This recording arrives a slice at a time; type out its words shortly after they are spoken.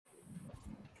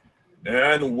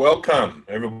And welcome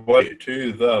everybody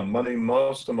to the Money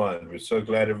Mastermind. We're so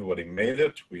glad everybody made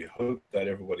it. We hope that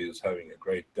everybody is having a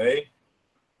great day.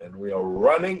 And we are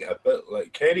running a bit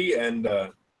late. Katie and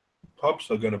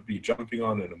Pops are going to be jumping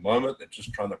on in a moment. They're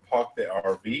just trying to park their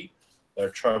RV.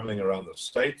 They're traveling around the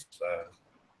States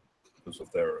because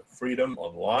of their freedom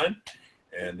online.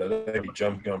 And they'll be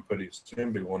jumping on pretty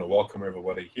soon. We want to welcome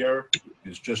everybody here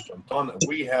who's just jumped on. And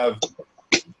we have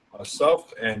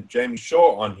myself and Jamie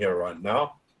Shaw on here right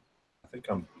now. I think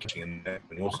I'm catching a nap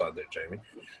on your side there, Jamie.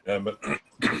 But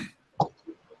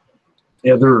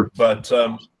yeah, they're. But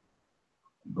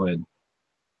Go ahead.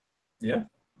 Yeah.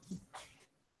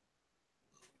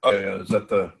 Oh yeah, is that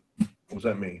the? Was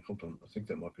that me? Hold on, I think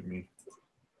that might be me.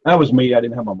 That was me. I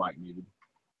didn't have my mic muted.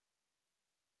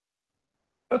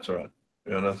 That's all right.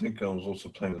 Yeah, and I think I was also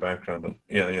playing in the background. But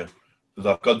yeah.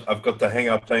 Because I've got the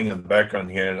Hangout playing in the background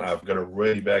here, and I've got a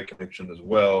really bad connection as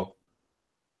well.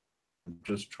 I'm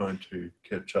just trying to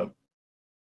catch up.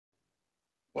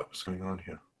 What's going on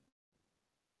here?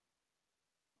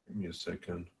 Give me a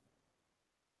second.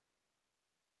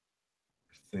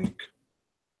 I think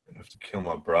I have to kill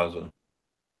my browser.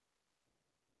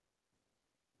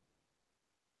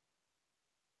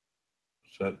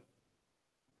 Is that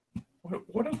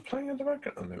what is playing in the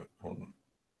background? Oh, no, hold on.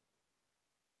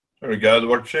 There we go,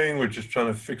 watching. We're just trying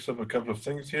to fix up a couple of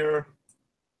things here.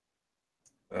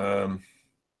 Okay,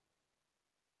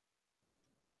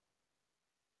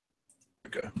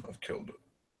 I've killed it.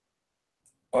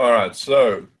 All right,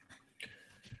 so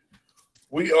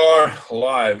we are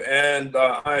live, and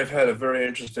I've had a very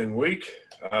interesting week,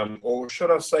 or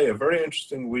should I say a very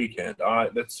interesting weekend.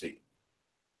 Let's see.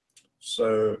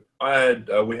 So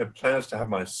we had plans to have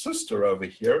my sister over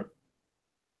here,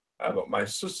 but my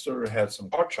sister had some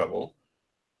car trouble,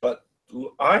 but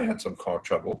I had some car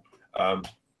trouble. My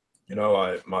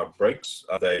brakes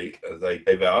they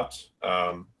gave out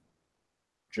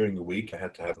during the week. I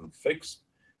had to have them fixed,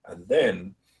 and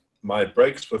then my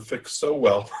brakes were fixed so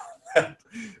well that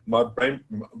my brain,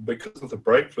 because of the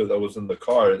brake fluid that was in the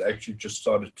car, it actually just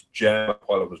started to jam up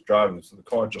while I was driving. So the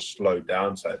car just slowed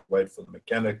down. So I had to wait for the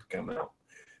mechanic to come out,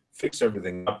 fix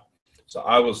everything up. So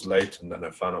I was late, and then I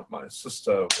found out my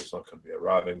sister was not going to be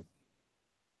arriving.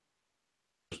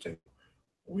 Interesting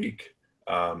week.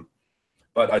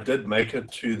 But I did make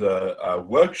it to the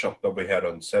workshop that we had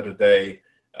on Saturday,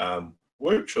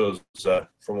 which was,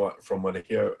 from what I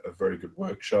hear, a very good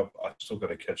workshop. I still got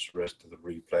to catch the rest of the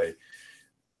replay.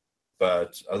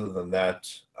 But other than that,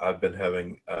 I've been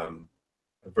having a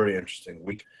very interesting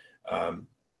week.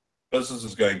 Business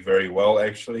is going very well,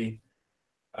 actually.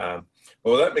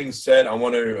 Well, that being said, I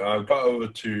want to go over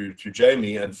to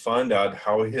Jamie and find out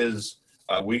how his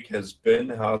week has been,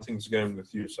 how things are going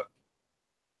with you, sir.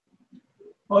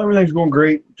 Well, everything's going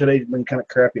great. Today's been kind of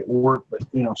crappy at work, but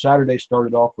Saturday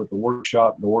started off with the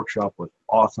workshop. The workshop was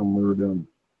awesome. We were doing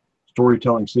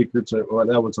storytelling secrets. That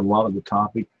was a lot of the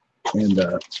topic, and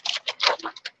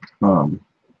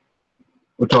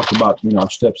we talked about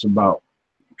steps about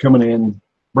coming in,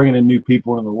 bringing in new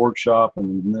people into the workshop,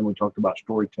 and then we talked about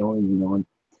storytelling. And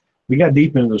we got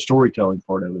deep into the storytelling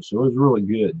part of it, so it was really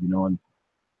good. And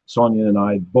Sonia and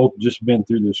I both just been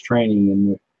through this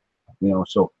training, and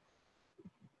so.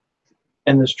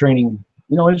 And this training,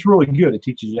 it's really good. It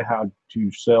teaches you how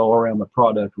to sell around the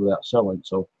product without selling.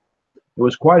 So it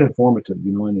was quite informative,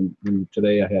 and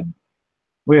today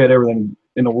we had everything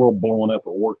in the world blowing up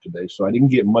at work today. So I didn't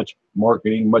get much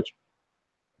marketing, much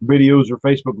videos or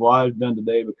Facebook Lives done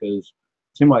today because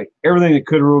it seemed like everything that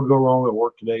could really go wrong at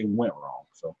work today went wrong.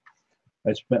 So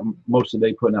I spent most of the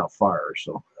day putting out fires.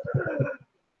 So.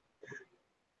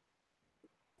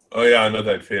 Oh yeah, I know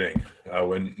that feeling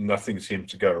when nothing seems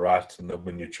to go right, and then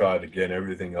when you try it again,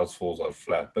 everything else falls out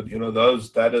flat. But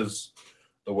that is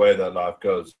the way that life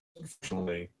goes.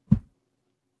 Fortunately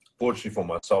for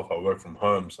myself, I work from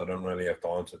home, so I don't really have to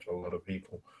answer to a lot of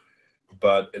people.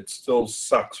 But it still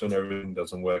sucks when everything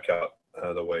doesn't work out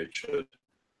the way it should.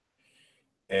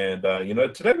 And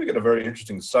today we got a very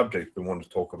interesting subject we want to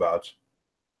talk about.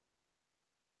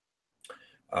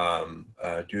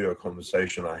 Due to a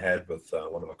conversation I had with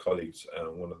one of my colleagues,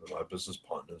 one of my business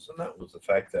partners, and that was the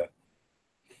fact that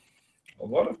a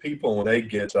lot of people, when they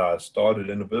get started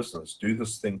in a business, do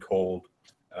this thing called,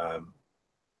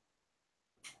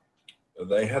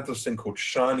 they have this thing called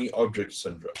shiny object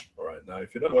syndrome. All right, now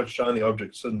if you don't know what shiny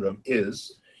object syndrome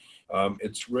is,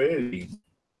 it's really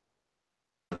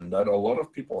that a lot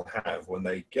of people have when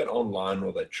they get online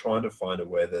or they're trying to find a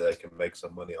way that they can make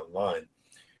some money online.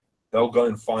 They'll go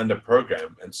and find a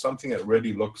program and something that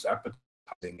really looks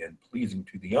appetizing and pleasing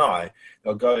to the eye.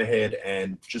 They'll go ahead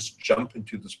and just jump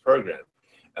into this program.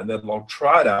 and then they'll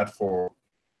try that for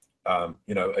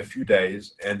a few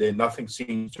days, and then nothing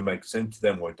seems to make sense to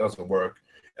them, or it doesn't work,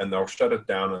 and they'll shut it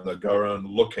down, and they'll go around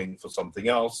looking for something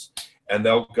else, and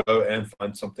they'll go and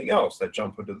find something else. They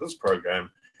jump into this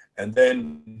program, and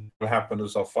then what happens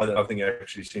is they'll find that nothing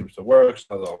actually seems to work,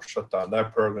 so they'll shut down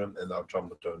that program, and they'll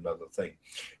jump into another thing.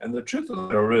 And the truth of the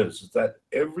matter is that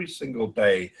every single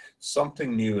day,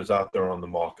 something new is out there on the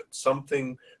market,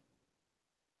 something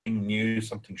new,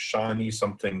 something shiny,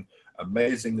 something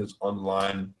amazing is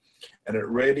online, and it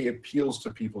really appeals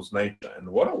to people's nature. And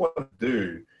what I want to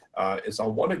do is I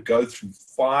want to go through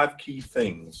 5 key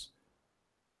things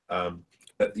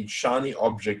that these shiny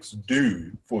objects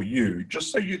do for you,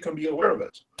 just so you can be aware of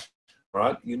it,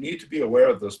 right? You need to be aware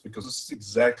of this, because this is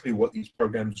exactly what these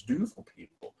programs do for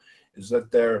people, is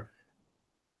that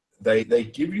they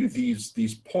give you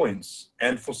these points,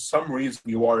 and for some reason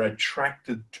you are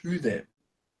attracted to them.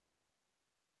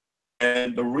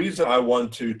 And the reason I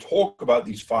want to talk about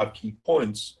these 5 key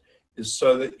points is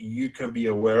so that you can be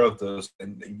aware of this,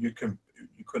 and you can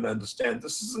understand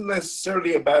this isn't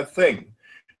necessarily a bad thing,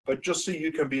 but just so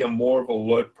you can be a more of an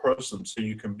alert person, so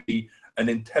you can be an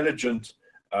intelligent,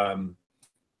 so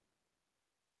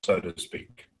to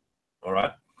speak. All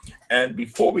right. And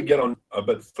before we get on a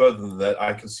bit further than that,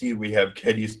 I can see we have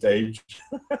Katie Stage.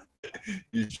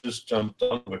 You just jumped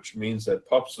on, which means that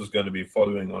Pops is going to be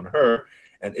following on her.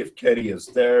 And if Katie is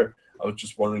there, I was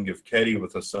just wondering if Katie,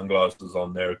 with her sunglasses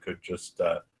on there, could just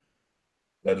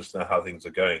let us know how things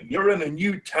are going. You're in a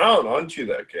new town, aren't you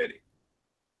there, Katie?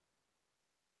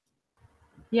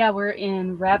 Yeah, we're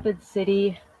in Rapid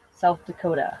City, South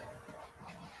Dakota.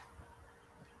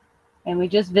 And we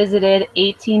just visited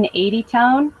 1880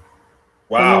 town.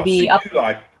 Wow, So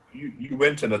you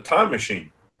went in a time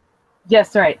machine.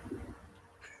 Yes, right.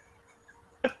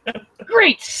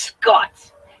 Great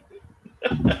Scott!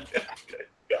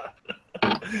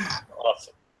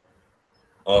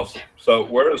 Awesome. So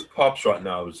where is Pops right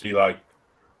now? Is he like...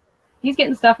 He's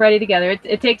getting stuff ready together.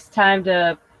 It takes time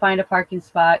to find a parking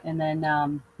spot, and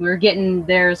then we're getting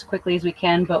there as quickly as we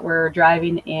can, but we're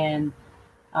driving in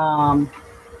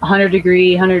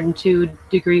 100-degree,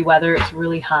 102-degree weather. It's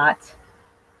really hot.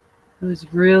 It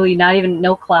was really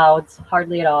no clouds,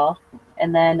 hardly at all.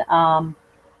 And then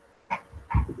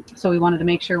so we wanted to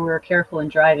make sure we were careful in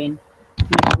driving,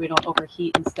 make sure we don't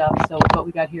overheat and stuff. So what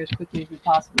we got here as quickly as we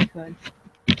possibly could.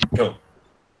 Cool.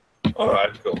 All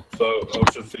right, cool. So I'll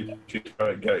just see you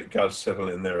guys settle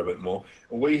in there a bit more.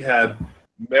 We have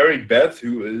Mary Beth,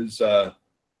 who is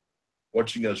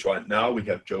watching us right now. We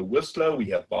have Joe Whistler. We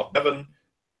have Bob Evan.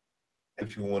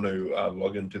 If you want to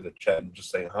log into the chat and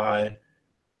just say hi.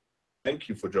 Thank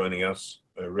you for joining us.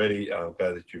 We're really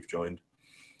glad that you've joined.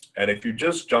 And if you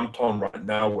just jumped on right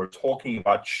now, we're talking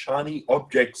about shiny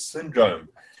object syndrome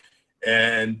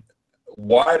and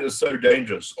why it is so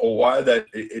dangerous, or why that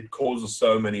it causes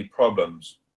so many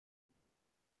problems.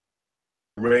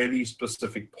 Really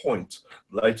specific point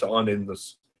later on in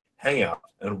this hangout,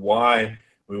 and why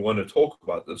we want to talk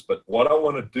about this. But what I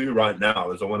want to do right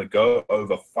now is I want to go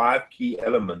over 5 key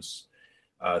elements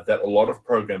that a lot of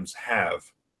programs have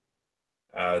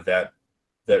that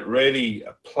really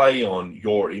play on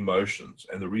your emotions,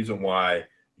 and the reason why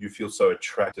you feel so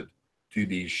attracted to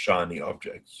these shiny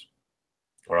objects.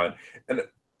 All right. And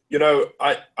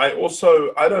I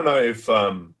also, I don't know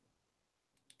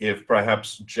if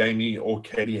perhaps Jamie or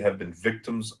Katie have been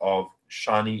victims of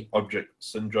shiny object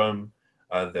syndrome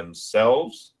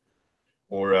themselves,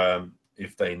 or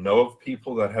if they know of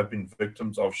people that have been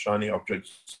victims of shiny object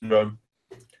syndrome.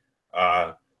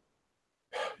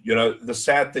 The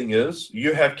sad thing is,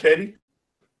 you have, Katie?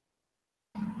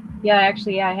 Yeah,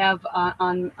 actually, I have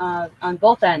on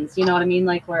both ends. You know what I mean?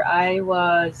 Like, where I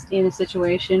was in a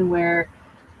situation where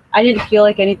I didn't feel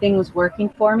like anything was working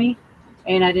for me,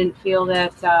 and I didn't feel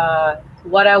that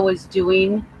what I was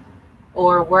doing,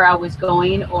 or where I was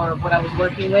going, or what I was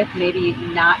working with, maybe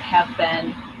not have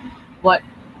been what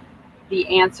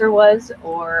the answer was,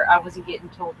 or I wasn't getting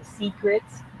told the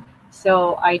secrets.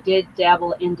 So I did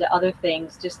dabble into other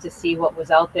things just to see what was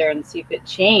out there and see if it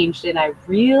changed. And I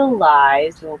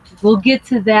realized, we'll get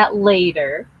to that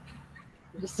later.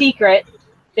 The secret,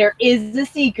 there is a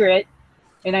secret.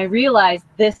 And I realized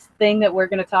this thing that we're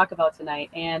going to talk about tonight.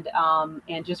 And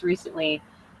just recently,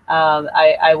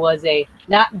 I was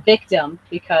not victim,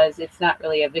 because it's not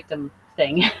really a victim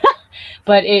thing,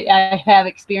 but I have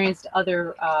experienced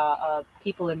other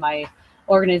people in my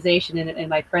organization and in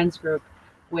my friends group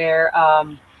where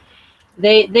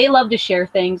they love to share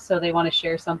things, so they want to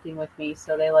share something with me.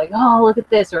 So they like, oh, look at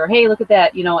this, or hey, look at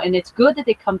that, and it's good that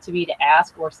they come to me to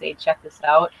ask or say, check this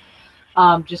out.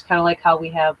 Just kind of like how we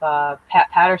have Pat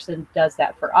Patterson does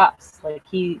that for us. Like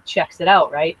he checks it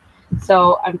out, right?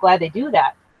 So I'm glad they do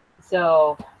that.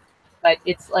 So, but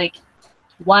it's like,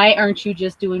 why aren't you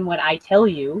just doing what I tell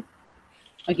you?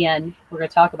 Again, we're going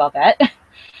to talk about that.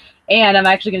 And I'm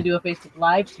actually going to do a Facebook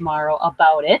Live tomorrow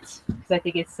about it because I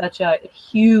think it's such a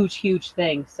huge, huge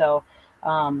thing. So,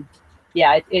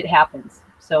 yeah, it happens.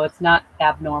 So it's not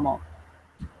abnormal.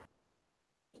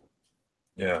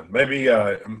 Yeah, maybe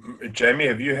Jamie,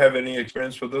 have you have any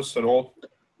experience with this at all?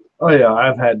 Oh yeah,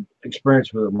 I've had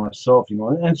experience with it myself, you know,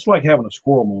 and it's like having a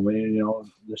squirrel moment, you know,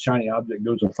 the shiny object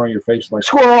goes in front of your face like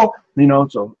squirrel, you know,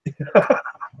 so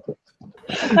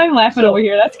I'm laughing over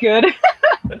here. That's good.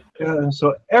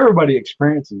 so everybody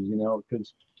experiences, you know,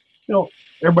 because you know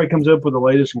everybody comes up with the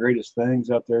latest and greatest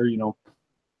things out there, you know,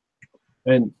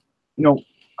 and you know,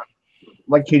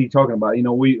 like Katie talking about, you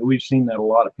know, we've seen that a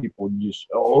lot of people just,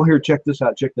 oh, here, check this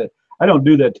out, check that. I don't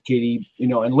do that to Katie, you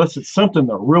know, unless it's something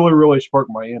that really, really sparked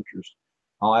my interest.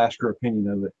 I'll ask her opinion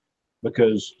of it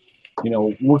because, you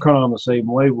know, we're kind of on the same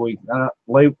wavelength.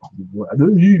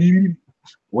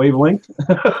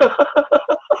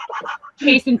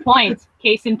 Case in point.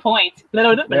 Case in point.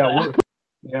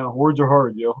 Yeah, words are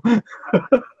hard, yo.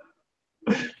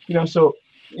 You know, so,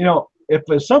 you know, if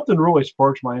something really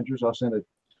sparks my interest, I'll send it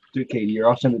to Katie or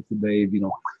I'll send it to Dave, you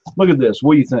know, look at this,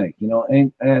 what do you think? You know,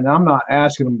 and I'm not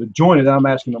asking them to join it, I'm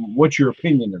asking them, what's your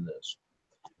opinion of this?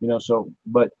 You know, so,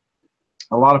 but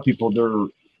a lot of people, they're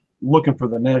looking for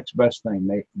the next best thing.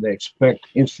 They expect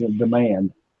instant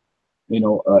demand, you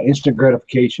know, instant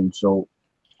gratification. So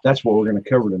that's what we're going to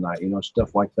cover tonight, you know,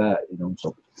 stuff like that, you know,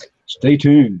 so stay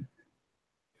tuned.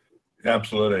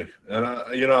 Absolutely.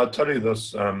 And, you know, I'll tell you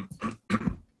this,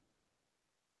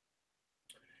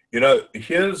 you know,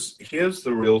 here's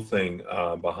the real thing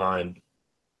behind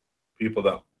people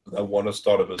that want to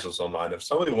start a business online. If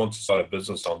somebody wants to start a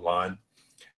business online,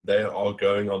 they are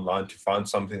going online to find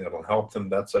something that will help them.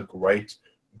 That's a great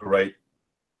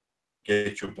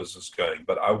get your business going.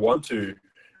 But I want to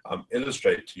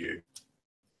illustrate to you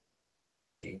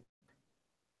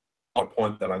a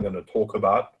point that I'm going to talk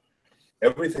about.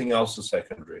 Everything else is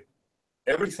secondary.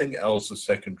 Everything else is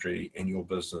secondary in your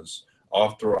business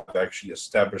after I've actually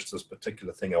established this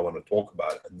particular thing I want to talk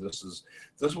about. And this is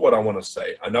what I want to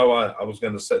say. I know I was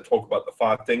going to talk about the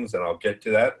 5 things, and I'll get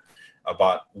to that,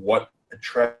 about what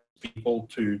attracts people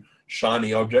to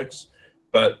shiny objects.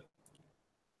 But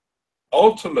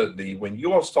ultimately, when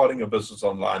you are starting a business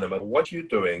online, no matter what you're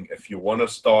doing, if you want to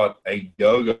start a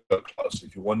yoga class,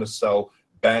 if you want to sell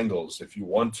bangles, if you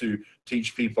want to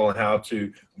teach people how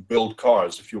to build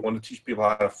cars, if you want to teach people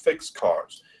how to fix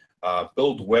cars,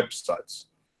 build websites,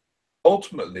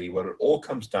 ultimately what it all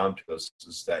comes down to is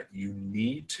that you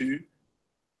need to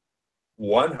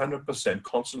 100%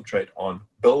 concentrate on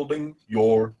building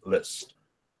your list.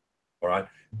 All right,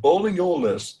 building your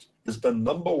list is the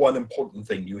 #1 important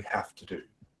thing you have to do.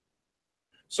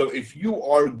 So if you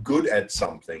are good at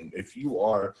something, if you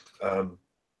are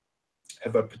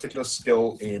have a particular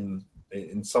skill in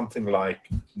something like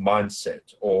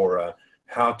mindset, or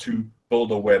how to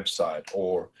build a website,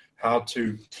 or how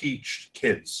to teach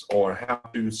kids, or how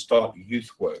to start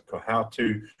youth work, or how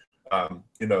to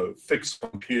you know, fix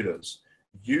computers,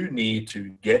 you need to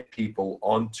get people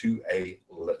onto a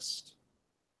list.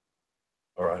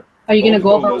 All right. Are you going to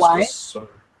go over why? So,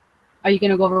 Are you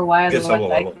going to go over why on yes, the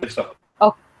website? I will. Yes, I will.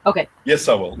 Oh, okay. Yes,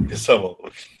 I will. Yes, I will.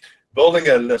 Building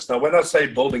a list. Now, when I say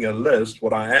building a list,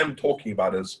 what I am talking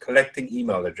about is collecting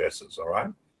email addresses. All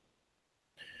right.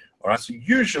 All right. So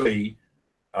usually,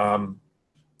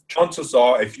 chances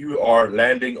are, if you are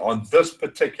landing on this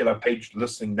particular page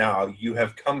listening now, you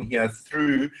have come here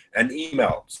through an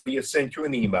email. So we have sent you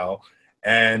an email,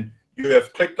 and you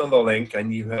have clicked on the link,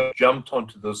 and you have jumped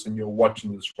onto this, and you're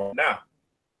watching this right now.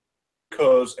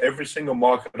 Because every single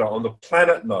marketer on the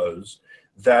planet knows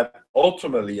that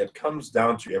ultimately it comes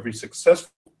down to, every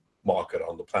successful marketer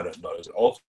on the planet knows, it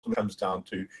ultimately comes down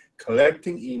to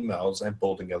collecting emails and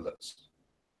building a list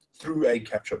through a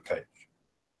capture page.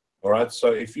 All right,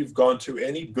 so if you've gone to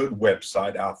any good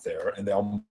website out there and they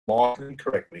are marketing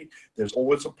correctly, there's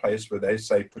always a place where they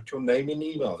say, put your name and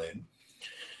email in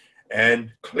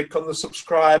and click on the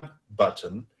subscribe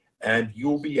button, and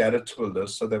you'll be added to a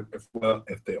list, so that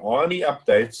if there are any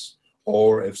updates,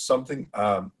 or if something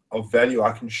of value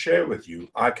I can share with you,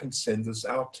 I can send this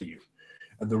out to you.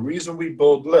 And the reason we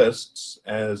build lists,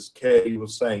 as Kay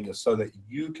was saying, is so that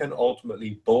you can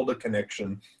ultimately build a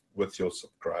connection with your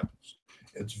subscribers.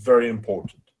 It's very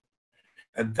important.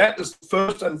 And that is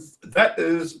first, and that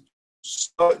is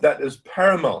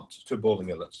paramount to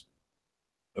building a list.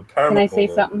 Can I say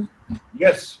something?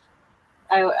 Yes.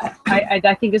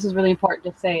 I think this is really important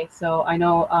to say. So I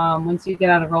know once you get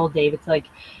on a roll, Dave, it's like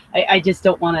I just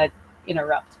don't want to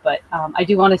interrupt, but I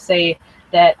do want to say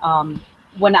that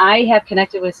when I have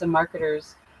connected with some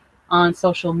marketers on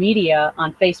social media,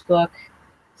 on Facebook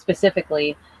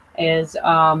specifically, is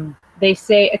they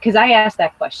say, because I ask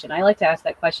that question. I like to ask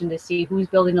that question to see who's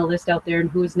building a list out there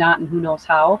and who's not and who knows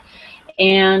how.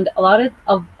 And a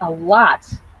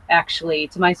lot, actually,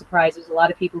 to my surprise, there's a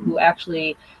lot of people who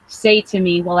actually say to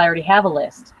me, well, I already have a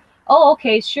list. Oh,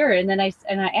 okay, sure. And then I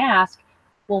ask,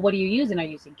 well, what are you using? Are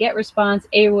you using GetResponse,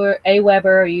 Aweber,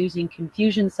 are you using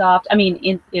Infusionsoft? I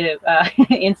mean,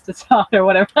 Instasoft or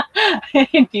whatever,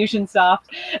 Infusionsoft.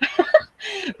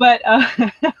 But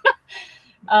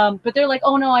but they're like,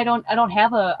 oh no, I don't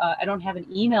have an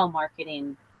email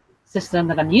marketing system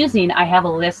that I'm using. I have a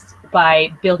list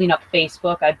by building up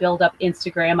Facebook. I build up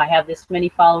Instagram. I have this many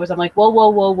followers. I'm like, whoa, whoa,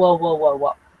 whoa, whoa, whoa, whoa,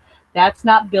 whoa. That's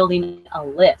not building a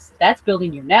list. That's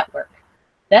building your network.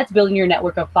 That's building your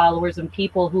network of followers and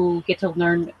people who get to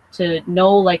learn to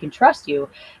know, like, and trust you.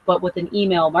 But with an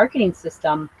email marketing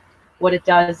system, what it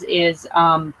does is,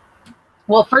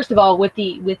 well, first of all, with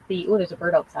the oh, there's a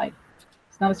bird outside.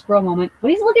 It's not a squirrel moment, but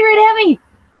he's looking right at me.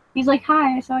 He's like,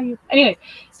 hi, I saw you. Anyways,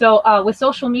 so with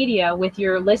social media, with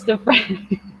your list of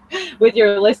friends, with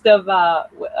your list of,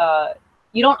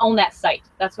 you don't own that site.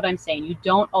 That's what I'm saying. You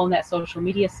don't own that social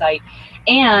media site.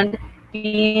 And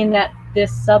being that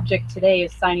this subject today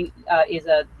is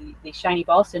the shiny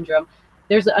ball syndrome,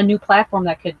 there's a new platform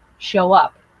that could show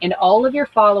up, and all of your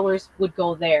followers would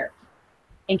go there.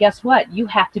 And guess what? You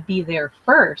have to be there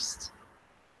first.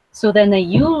 So then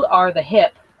you are the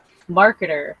hip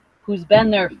marketer who's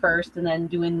been there first, and then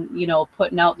doing,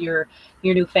 putting out your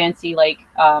new fancy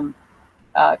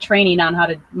training on how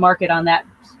to market on that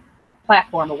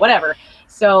platform or whatever.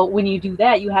 So when you do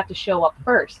that, you have to show up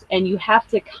first, and you have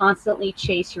to constantly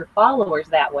chase your followers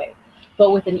that way.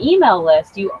 But with an email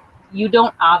list, you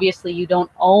don't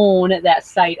own that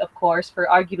site, of course, for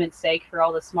argument's sake, for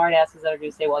all the smart asses that are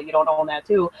going to say, well, you don't own that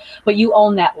too, but you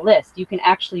own that list. You can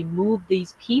actually move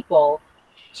these people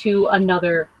to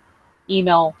another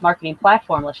email marketing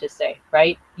platform, let's just say,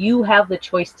 right? You have the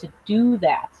choice to do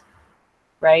that,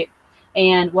 right?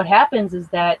 And what happens is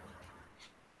that,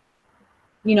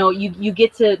 you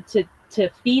get to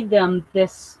feed them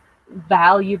this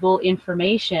valuable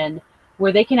information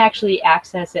where they can actually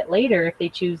access it later if they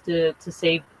choose to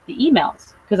save the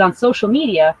emails. Because on social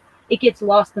media, it gets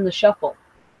lost in the shuffle,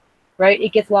 right?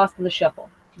 It gets lost in the shuffle.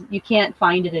 You can't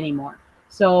find it anymore.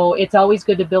 So it's always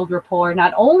good to build rapport,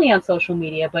 not only on social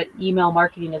media, but email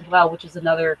marketing as well, which is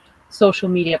another social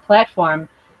media platform.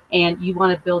 And you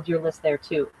want to build your list there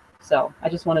too. So I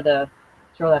just wanted to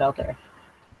throw that out there.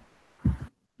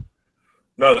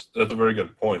 No, that's a very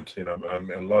good point. And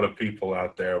a lot of people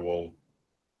out there will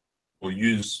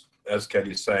use, as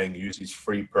Katie's saying, use these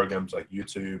free programs like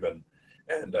YouTube and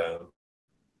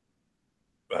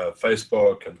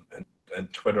Facebook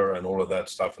and Twitter and all of that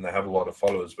stuff, and they have a lot of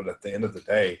followers. But at the end of the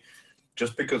day,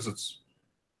 just because it's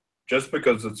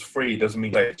free doesn't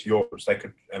mean that it's yours.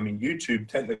 YouTube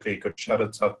technically could shut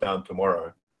itself down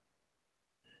tomorrow.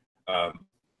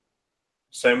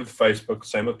 Same with Facebook,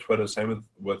 same with Twitter, same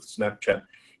with Snapchat.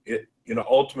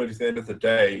 Ultimately, at the end of the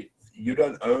day, you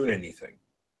don't own anything.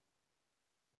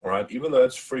 All right, even though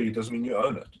it's free, it doesn't mean you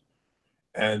own it.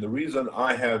 And the reason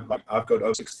I've got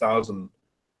over 6,000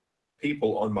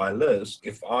 people on my list.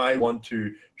 If I want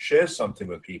to share something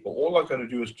with people, all I got to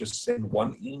do is just send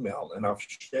one email, and I've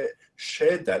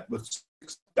shared that with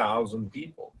 6,000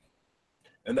 people.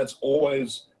 And that's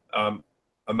always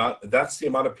that's the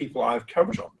amount of people I have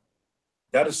coverage on.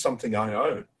 That is something I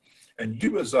own. And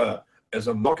you as a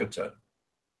marketer,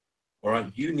 all right,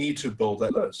 you need to build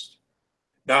that list.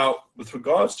 Now, with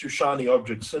regards to shiny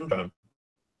object syndrome,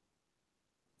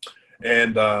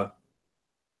 and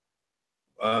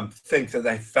think that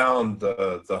they found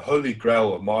the holy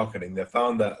grail of marketing. They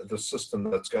found the system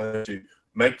that's going to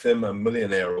make them a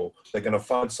millionaire, or they're going to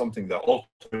find something, the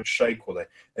ultimate shake, or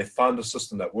they find a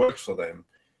system that works for them.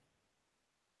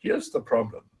 Here's the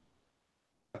problem.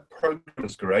 The program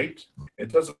is great.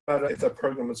 It doesn't matter if the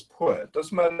program is poor. It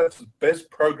doesn't matter if it's the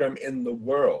best program in the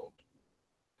world.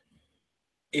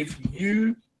 If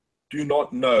you do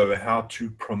not know how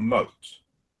to promote,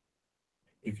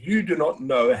 if you do not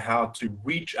know how to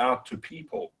reach out to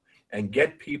people and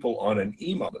get people on an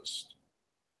email list,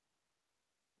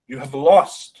 you have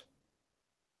lost.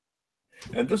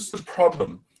 And this is the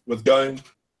problem with going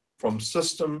from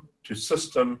system to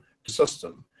system to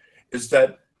system, is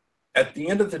that at the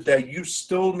end of the day, you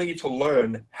still need to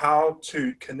learn how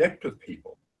to connect with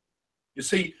people. You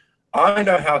see, I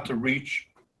know how to reach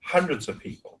hundreds of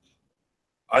people.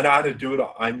 I know how to do it.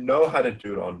 I know how to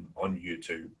do it on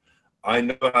YouTube. I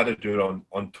know how to do it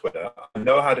on Twitter. I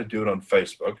know how to do it on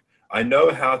Facebook. I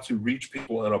know how to reach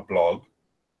people in a blog.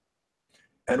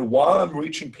 And while I'm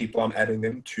reaching people, I'm adding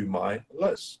them to my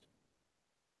list.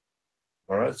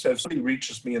 All right. So if somebody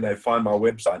reaches me and they find my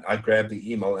website, I grab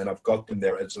the email and I've got them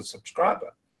there as a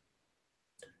subscriber.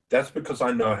 That's because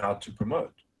I know how to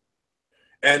promote.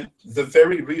 And the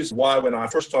very reason why when I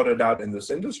first started out in this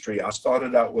industry, I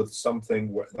started out with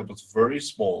something that was very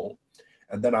small.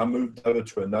 And then I moved over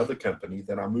to another company.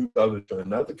 Then I moved over to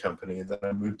another company. And then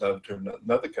I moved over to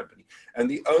another company. And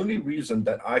the only reason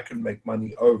that I could make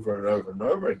money over and over and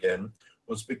over again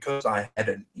was because I had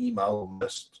an email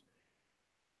list.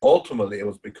 Ultimately, it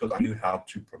was because I knew how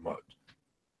to promote.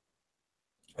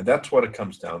 And that's what it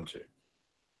comes down to.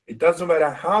 It doesn't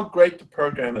matter how great the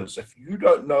program is. If you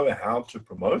don't know how to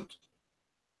promote,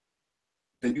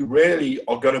 then you really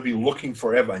are going to be looking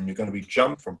forever, and you're going to be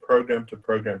jumped from program to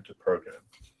program to program.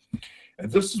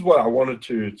 And this is what I wanted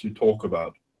to talk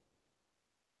about.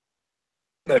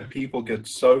 That people get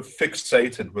so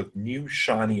fixated with new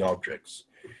shiny objects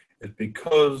is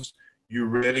because you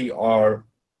really are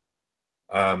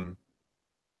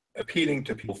appealing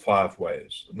to people 5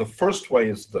 ways. And the first way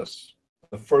is this.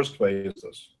 The first way is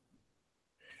this.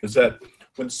 Is that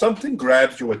when something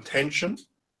grabs your attention,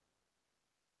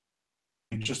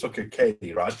 you just look at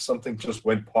Katie, right? Something just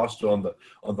went past her on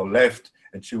the left,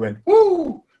 and she went,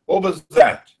 "Woo! What was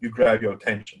that?" You grab your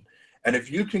attention. And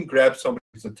if you can grab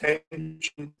somebody's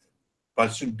attention by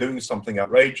doing something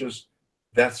outrageous,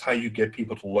 that's how you get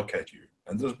people to look at you.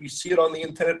 And we see it on the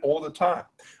internet all the time.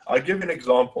 I'll give you an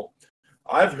example.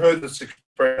 I've heard this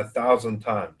expression 1,000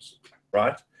 times,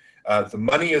 right? The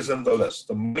money is in the list.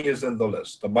 The money is in the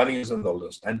list. The money is in the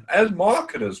list. And as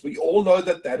marketers, we all know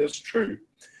that that is true.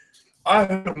 I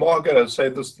heard a marketer say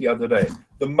this the other day.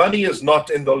 The money is not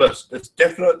in the list. It's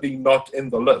definitely not in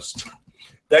the list.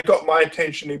 That got my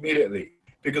attention immediately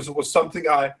because it was something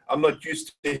I'm not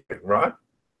used to hearing, right?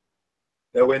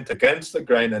 They went against the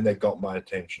grain and they got my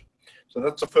attention. So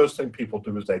that's the first thing people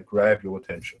do, is they grab your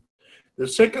attention. The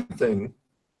second thing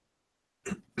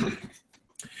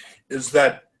is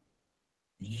that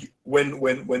when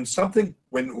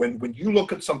you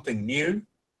look at something new,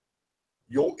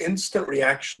 your instant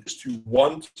reaction is to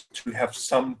want to have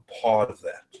some part of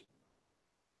that.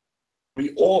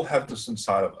 We all have this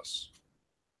inside of us.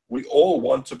 We all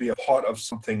want to be a part of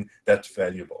something that's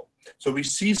valuable. So we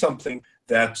see something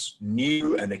that's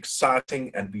new and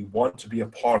exciting, and we want to be a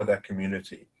part of that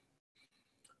community.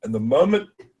 And the moment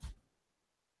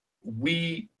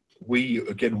we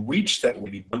again reach that,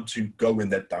 we want to go in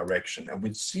that direction. And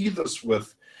we see this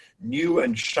with new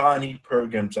and shiny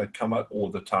programs that come out all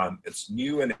the time. It's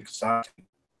new and exciting.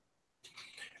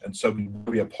 And so we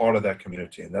will be a part of that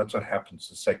community. And that's what happens,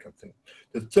 the second thing.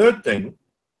 The third thing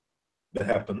that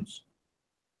happens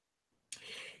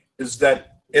is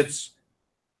that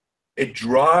it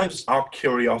drives our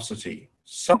curiosity.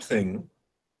 Something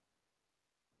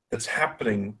that's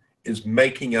happening is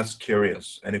making us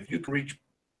curious. And if you can reach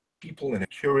people in a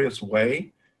curious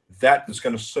way, that is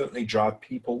going to certainly drive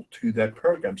people to that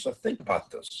program. So think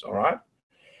about this, all right?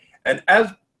 And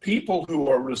as people who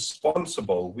are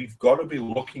responsible, we've got to be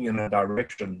looking in a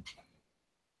direction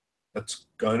that's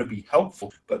going to be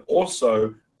helpful, but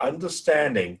also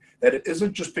understanding that it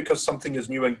isn't just because something is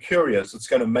new and curious, it's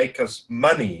going to make us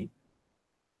money.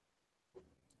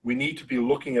 We need to be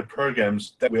looking at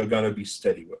programs that we are going to be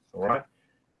steady with, all right?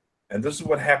 And this is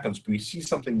what happens. We see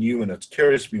something new and it's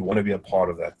curious, we want to be a part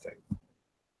of that thing.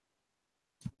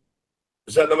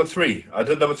 Is that number 3? I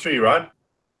did number 3, right?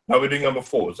 Now we're doing number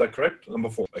 4. Is that correct? Number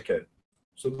 4. Okay.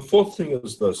 So the fourth thing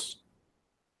is this,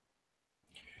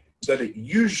 is that it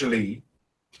usually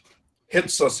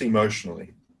hits us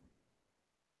emotionally.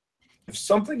 If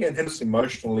something hits us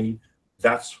emotionally,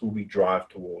 that's who we drive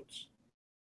towards.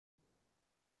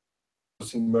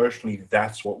 Emotionally,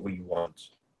 that's what we want.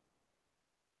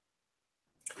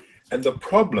 And the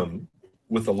problem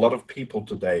with a lot of people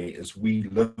today is we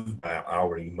live by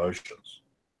our emotions.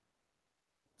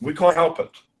 We can't help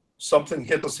it. Something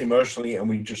hits us emotionally and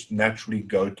we just naturally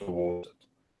go towards it.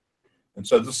 And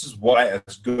so this is why,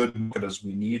 as good marketers,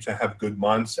 we need to have good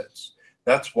mindsets.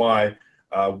 That's why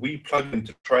we plug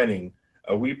into training.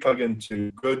 We plug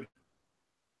into good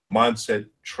mindset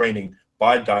training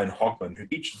by Diane Hockman, who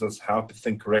teaches us how to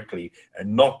think correctly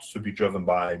and not to be driven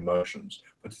by emotions,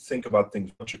 but to think about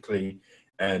things logically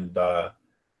and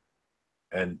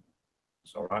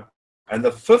it's all right. And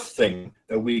the fifth thing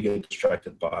that we get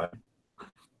distracted by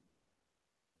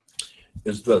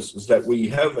is this, is that we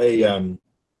have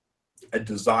a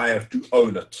desire to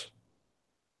own it.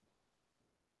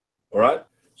 All right?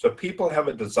 So people have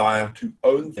a desire to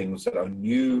own things that are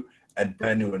new and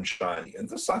brand new and shiny. And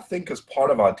this, I think, is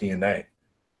part of our DNA.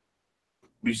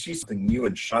 We see something new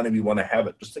and shiny, we want to have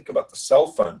it. Just think about the cell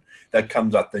phone that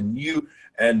comes out, the new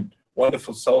and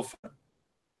wonderful cell phone.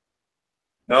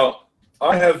 Now,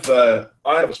 I have a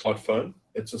smartphone.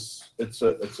 It's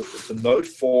a Note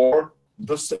 4.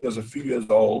 This thing is a few years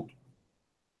old,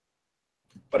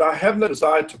 but I have no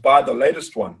desire to buy the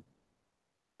latest one.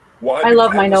 Why? I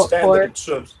love my Note 4.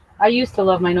 Serves. I used to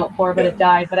love my Note 4, but it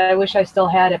died. But I wish I still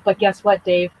had it. But guess what,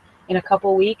 Dave? In a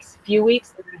few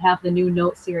weeks, they're going to have the new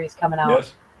Note series coming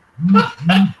out.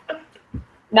 Yes.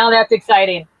 Now that's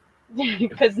exciting.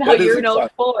 Because now That is your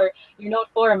Note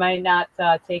 4 might not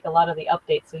take a lot of the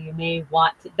updates, so you may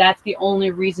want to, that's the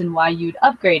only reason why you'd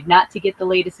upgrade, not to get the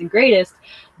latest and greatest,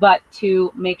 but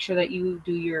to make sure that you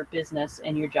do your business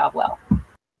and your job well.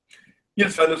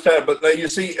 Yes, I understand, but now you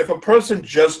see, if a person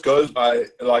just goes by,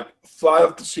 like, fly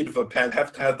off the seat of a pants,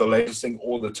 have to have the latest thing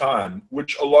all the time,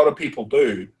 which a lot of people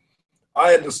do,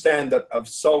 I understand that a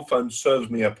cell phone serves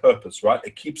me a purpose, right?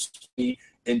 It keeps me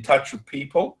in touch with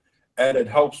people, and it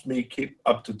helps me keep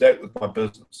up to date with my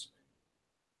business.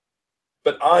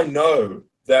 But I know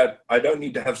that I don't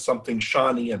need to have something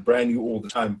shiny and brand new all the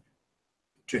time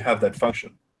to have that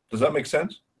function. Does that make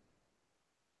sense?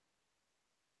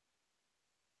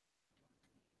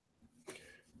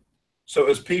 So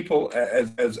as people,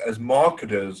 as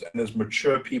marketers and as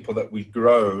mature people that we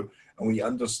grow and we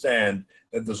understand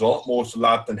that there's a lot more to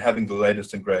life than having the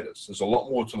latest and greatest. There's a lot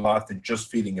more to life than just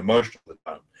feeling emotional all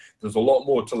the time. There's a lot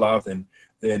more to life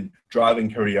than driving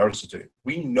curiosity.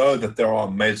 We know that there are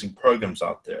amazing programs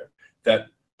out there that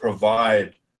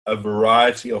provide a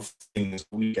variety of things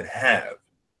we can have.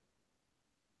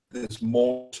 There's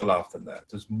more to life than that.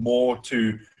 There's more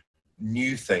to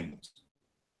new things.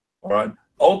 All right.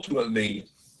 Ultimately,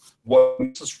 what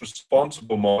makes us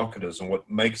responsible marketers and what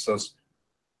makes us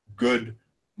good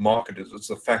marketers is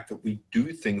the fact that we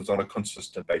do things on a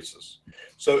consistent basis.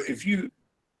 So if you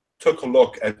took a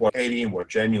look at what Katie and what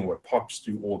Jamie and what Pops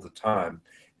do all the time,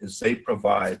 is they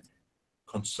provide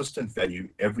consistent value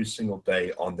every single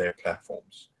day on their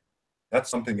platforms. That's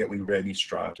something that we really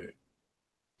strive to.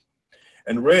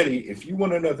 And really, if you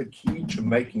want to know the key to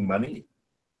making money,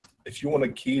 if you want a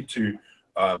key to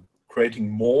creating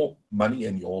more money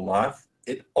in your life,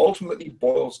 it ultimately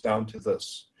boils down to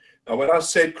this. Now, when I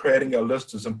said creating a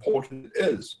list is important, it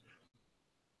is.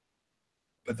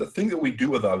 But the thing that we do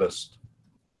with our list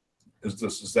is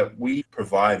this, is that we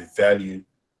provide value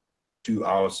to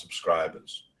our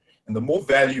subscribers. And the more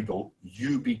valuable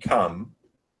you become,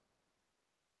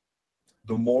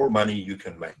 the more money you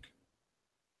can make.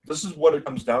 This is what it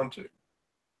comes down to.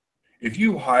 If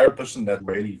you hire a person that's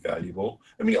really valuable,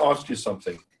 let me ask you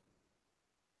something.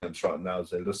 Right now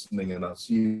as they're listening, and I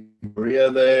see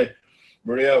Maria there.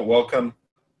 Maria, welcome.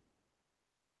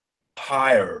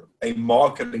 Hire a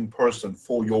marketing person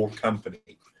for your company,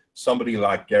 somebody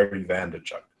like Gary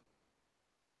Vaynerchuk,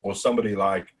 or somebody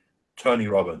like Tony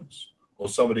Robbins, or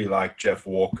somebody like Jeff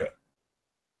Walker.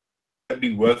 That'd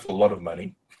be worth a lot of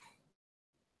money.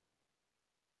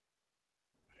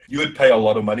 You would pay a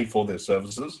lot of money for their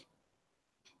services,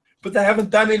 but they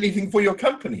haven't done anything for your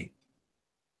company.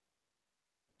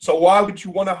 So why would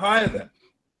you want to hire them?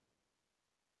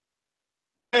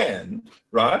 And,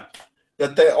 right,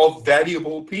 that they are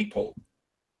valuable people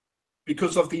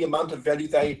because of the amount of value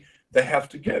they have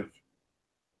to give.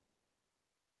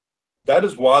 That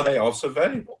is why they are so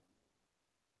valuable.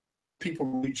 People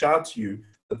reach out to you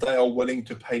that they are willing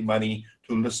to pay money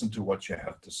to listen to what you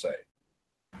have to say.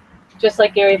 Just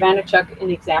like Gary Vaynerchuk, an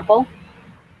example.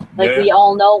 Like, we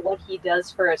all know what he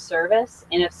does for a service,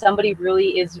 and if somebody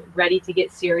really is ready to get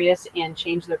serious and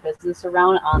change their business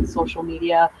around on social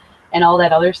media and all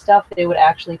that other stuff, they would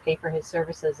actually pay for his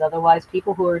services. Otherwise,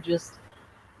 people who are just,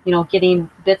 you know, getting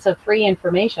bits of free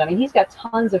information. I mean, he's got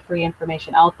tons of free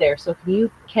information out there. So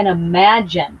you can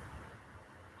imagine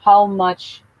how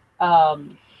much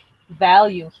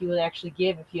value he would actually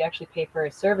give if you actually pay for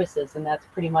his services. And that's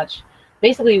pretty much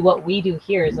basically what we do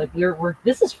here. Is like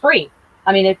this is free.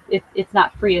 I mean, it's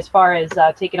not free as far as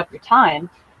taking up your time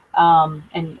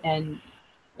and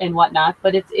whatnot,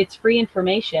 but it's free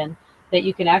information that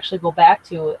you can actually go back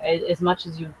to as much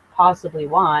as you possibly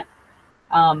want.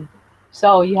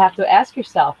 So you have to ask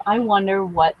yourself, I wonder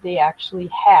what they actually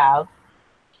have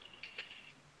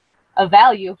of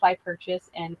value if I purchase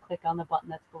and click on the button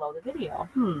that's below the video.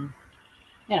 You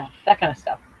know, that kind of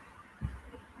stuff.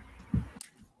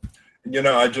 You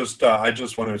know, I just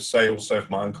want to say also, if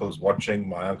my uncle is watching,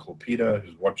 my uncle Peter,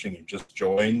 who's watching, he just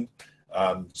joined.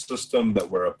 system that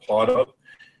we're a part of.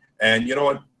 And you know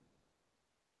what?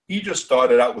 He just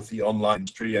started out with the online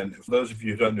industry. And for those of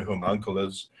you who don't know who my uncle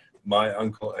is, my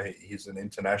uncle, he's an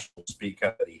international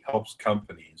speaker. He helps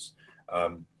companies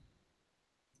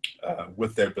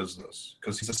with their business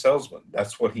because he's a salesman.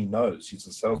 That's what he knows. He's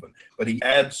a salesman. But he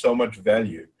adds so much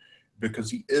value because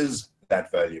he is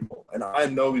that valuable. And I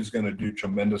know he's going to do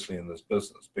tremendously in this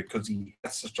business because he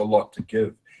has such a lot to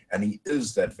give. And he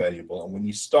is that valuable. And when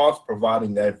he starts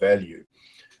providing that value,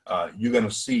 you're going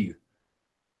to see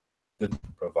that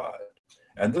provide.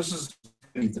 And this is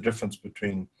really the difference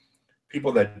between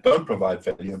people that don't provide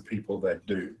value and people that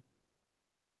do.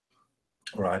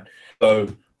 All right. So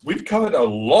we've covered a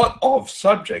lot of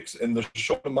subjects in the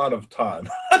short amount of time.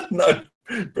 No,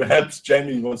 perhaps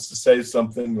Jamie wants to say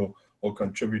something or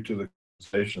contribute to the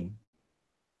conversation.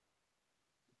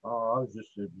 Oh, I was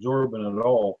just absorbing it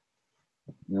all.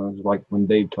 You know, it's like when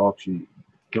Dave talks,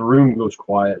 the room goes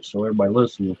quiet, so everybody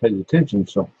listens and pays attention.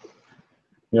 So,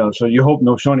 you know, so you hope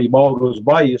no shiny ball goes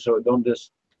by you, so it don't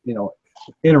just, you know,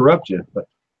 interrupt you. But,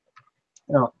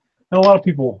 you know, and a lot of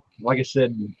people, like I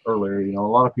said earlier, you know, a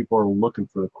lot of people are looking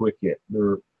for the quick hit.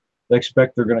 They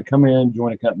expect they're going to come in,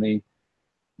 join a company,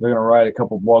 they're going to write a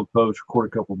couple blog posts, record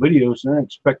a couple videos, and then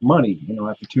expect money, you know,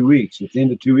 after 2 weeks. At the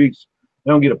end of 2 weeks,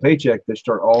 they don't get a paycheck. They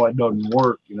start, oh, that doesn't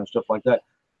work, you know, stuff like that.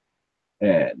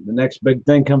 And the next big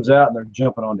thing comes out and they're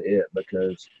jumping onto it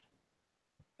because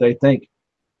they think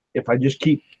if I just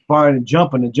keep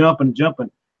jumping,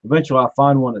 eventually I'll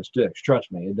find one that sticks.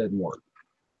 Trust me, it doesn't work.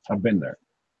 I've been there.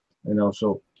 You know,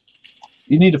 so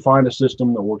you need to find a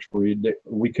system that works for you.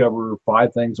 We cover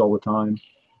 5 things all the time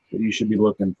that you should be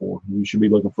looking for. You should be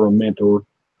looking for a mentor.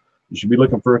 You should be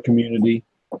looking for a community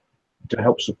to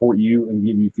help support you and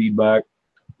give you feedback.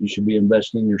 You should be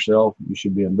investing in yourself. You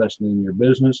should be investing in your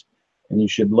business. And you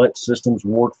should let systems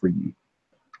work for you.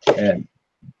 And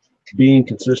being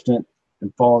consistent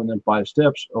and following them 5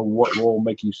 steps are what will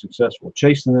make you successful.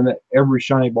 Chasing in every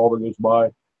shiny ball that goes by,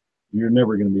 you're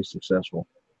never going to be successful.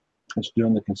 It's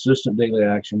doing the consistent daily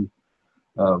action,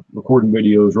 recording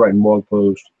videos, writing blog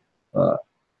posts,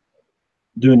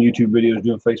 doing YouTube videos,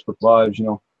 doing Facebook Lives, you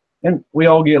know. And we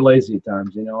all get lazy at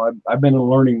times, you know. I've been in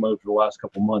learning mode for the last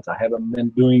couple months. I haven't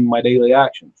been doing my daily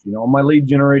actions. You know, my lead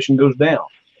generation goes down.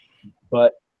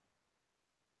 But,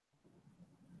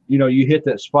 you know, you hit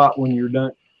that spot when you're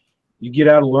done. You get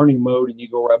out of learning mode and you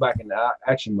go right back into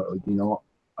action mode. You know,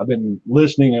 I've been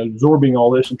listening and absorbing all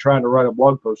this and trying to write a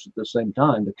blog post at the same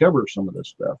time to cover some of this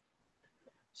stuff.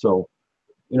 So,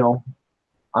 you know,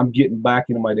 I'm getting back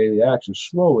into my daily action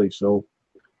slowly. So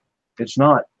it's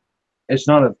not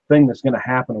a thing that's going to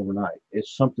happen overnight.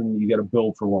 It's something that you got to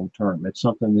build for long term. It's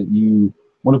something that you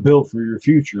want to build for your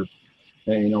future.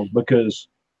 And, you know, because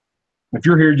if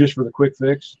you're here just for the quick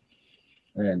fix,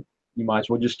 and you might as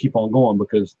well just keep on going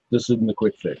because this isn't the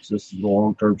quick fix. This is the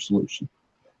long-term solution.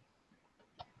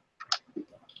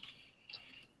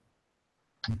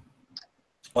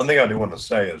 One thing I do want to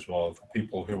say as well for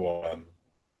people who are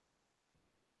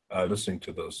listening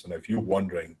to this, and if you're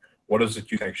wondering what is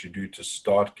it you can actually do to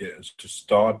start,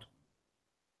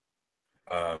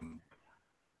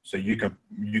 so you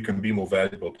can be more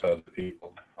valuable to other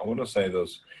people. I want to say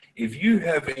this: if you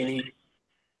have any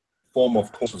form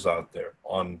of courses out there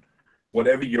on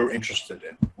whatever you're interested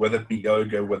in, whether it be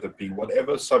yoga, whether it be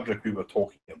whatever subject we were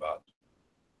talking about,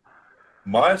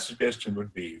 my suggestion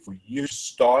would be for you to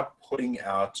start putting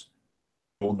out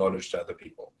your knowledge to other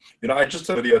people. You know, I just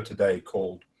did a video today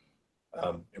called,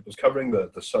 it was covering the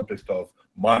subject of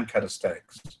mind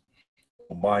calisthenics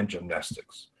or mind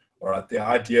gymnastics. All right, the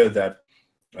idea that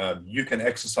you can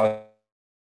exercise,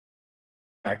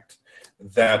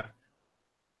 that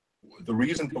the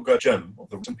reason people go to the gym, or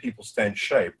the reason people stay in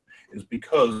shape, is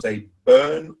because they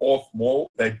burn off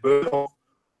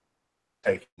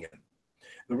taking in.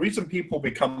 The reason people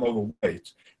become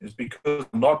overweight is because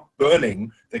they're not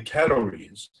burning the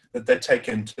calories that they take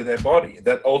into their body.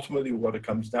 That's ultimately what it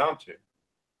comes down to.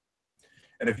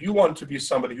 And if you want to be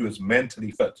somebody who is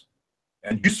mentally fit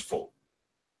and useful,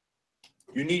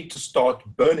 you need to start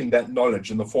burning that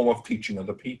knowledge in the form of teaching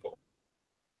other people.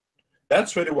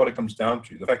 That's really what it comes down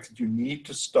to. The fact that you need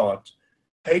to start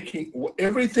taking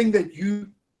everything that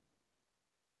you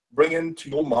bring into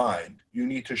your mind, you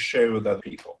need to share with other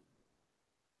people.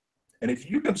 And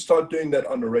if you can start doing that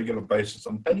on a regular basis,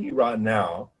 I'm telling you right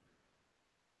now,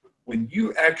 when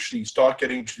you actually start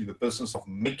getting into the business of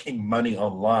making money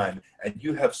online and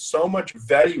you have so much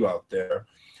value out there,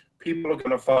 people are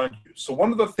going to find you. So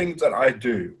one of the things that I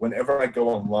do whenever I go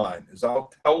online is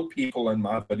I'll tell people in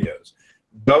my videos,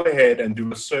 go ahead and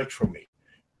do a search for me.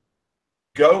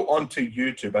 go onto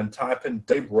YouTube and type in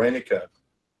Dave Reineke,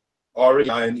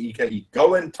 R-E-I-N-E-K-E.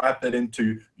 Go and type it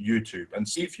into YouTube and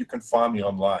see if you can find me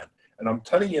online. And I'm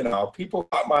telling you now, people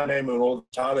type my name in all the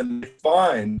time and they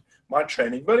find my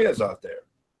training videos out there.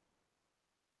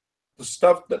 The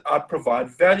stuff that I provide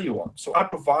value on. So I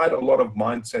provide a lot of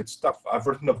mindset stuff. I've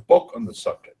written a book on the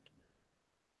subject.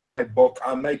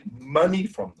 I make money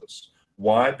from this.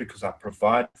 Why? Because I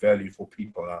provide value for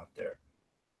people out there.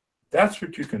 That's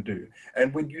what you can do.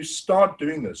 And when you start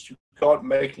doing this, you start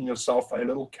making yourself a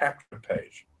little capture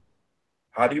page.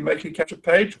 How do you make a capture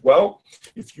page? Well,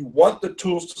 if you want the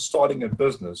tools to starting a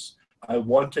business, I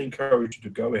want to encourage you to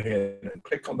go ahead and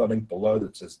click on the link below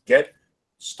that says Get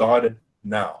Started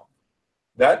Now.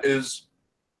 That is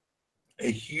a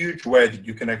huge way that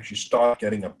you can actually start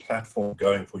getting a platform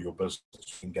going for your business.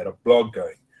 You can get a blog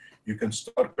going. You can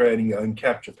start creating your own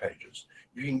capture pages.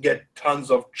 You can get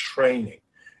tons of training.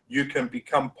 You can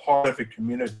become part of a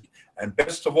community. And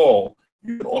best of all,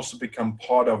 you can also become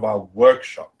part of our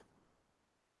workshop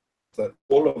that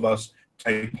all of us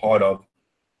take part of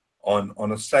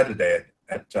on a Saturday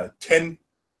at 10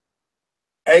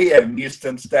 a.m.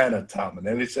 Eastern Standard Time. And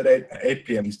then we said 8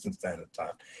 p.m. Eastern Standard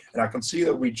Time. And I can see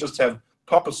that we just have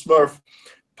Papa Smurf.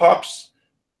 Pops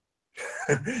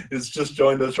has just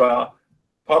joined us right now.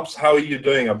 Pops, how are you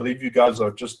doing? I believe you guys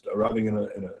are just arriving in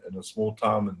a small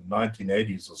town in the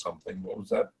 1980s or something. What was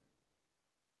that?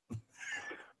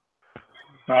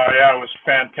 Yeah, it was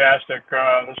fantastic.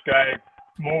 This guy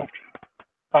moved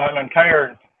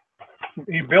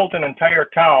he built an entire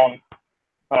town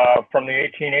from the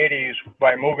 1880s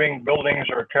by moving buildings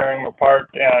or tearing them apart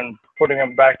and putting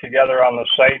them back together on the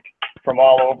site from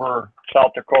all over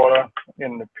South Dakota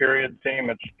in the period theme.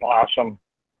 It's awesome.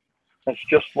 It's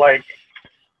just like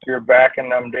you're back in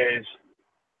them days.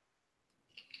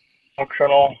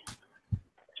 Functional.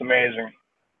 It's amazing.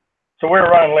 So we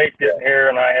were running late getting here,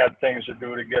 and I had things to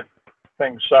do to get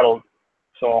things settled.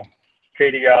 So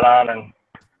Katie got on, and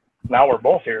now we're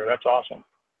both here. That's awesome.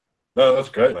 No, that's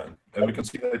great, man. And we can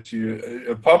see that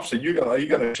you, Pops, are you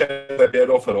gonna shave that head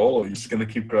off at all, or are you just gonna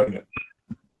keep growing it?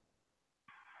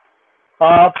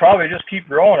 I'll probably just keep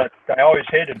growing it. I always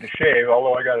hated to shave,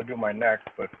 although I got to do my neck.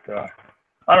 But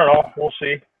I don't know. We'll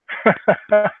see.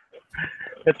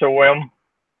 It's a whim.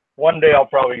 One day I'll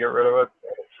probably get rid of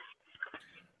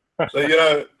it.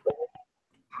 So,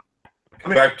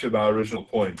 coming back to my original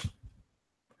point.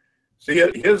 So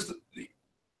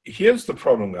here's the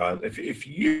problem, guys. If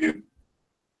you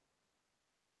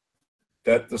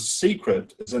that the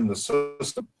secret is in the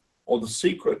system, or the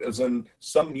secret is in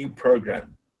some new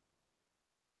program.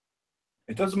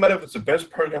 It doesn't matter if it's the best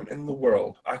program in the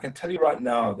world. I can tell you right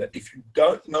now that if you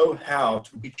don't know how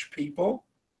to reach people,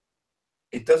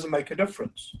 it doesn't make a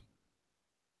difference.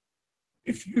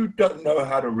 If you don't know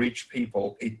how to reach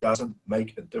people, it doesn't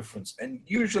make a difference. And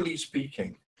usually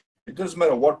speaking, it doesn't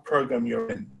matter what program you're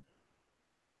in.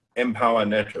 Empower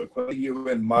Network, whether you're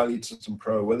in My Lead System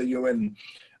Pro, whether you're in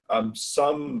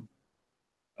some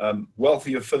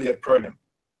wealthy affiliate program.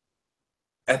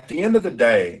 At the end of the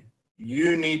day,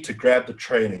 you need to grab the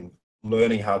training,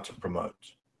 learning how to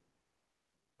promote.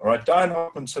 All right, Diane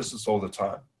Hoffman says this all the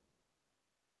time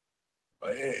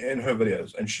in her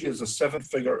videos, and she is a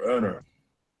 7-figure earner.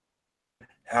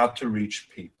 How to reach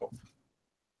people.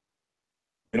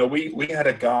 We had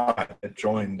a guy that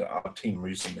joined our team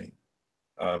recently.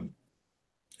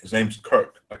 His name's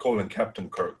Kirk. I call him Captain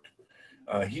Kirk.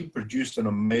 He produced an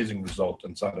amazing result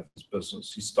inside of his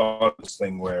business. He started this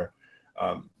thing where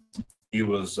he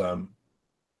was,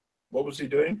 what was he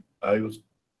doing? He was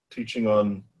teaching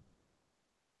on,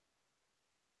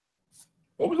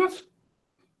 what was it?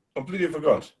 Completely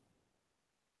forgot.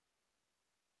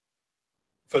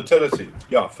 Fertility.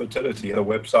 Yeah, fertility. He had a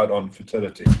website on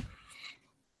fertility.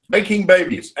 Making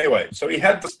babies. Anyway, so he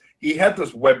had this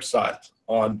website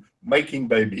on making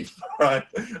babies, right?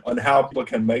 On how people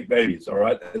can make babies, all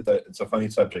right? It's a funny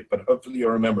subject, but hopefully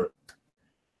you'll remember it.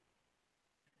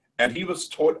 And he was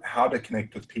taught how to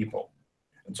connect with people.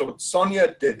 And so what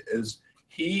Sonia did is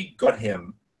he got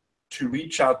him to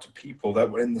reach out to people that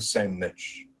were in the same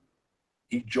niche.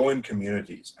 He joined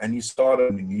communities and he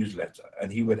started a newsletter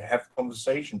and he would have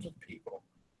conversations with people.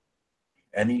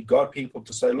 And he got people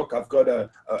to say, look, I've got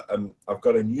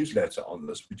a newsletter on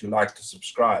this. Would you like to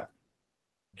subscribe?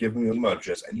 Give me an email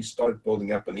address. And he started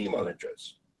building up an email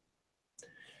address.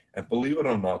 And believe it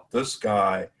or not, this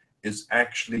guy is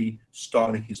actually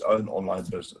starting his own online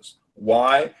business.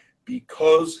 Why?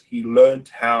 Because he learned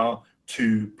how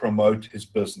to promote his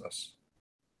business.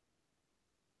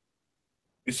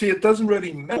 You see, it doesn't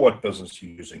really matter what business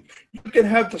you're using. You can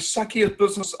have the suckiest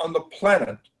business on the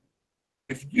planet.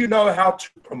 if you know how to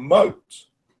promote,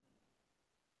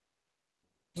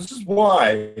 this is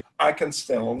why I can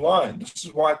stay online. This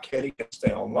is why Katie can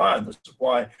stay online. This is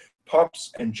why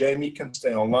Pops and Jamie can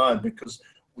stay online, because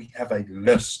we have a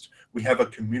list. We have a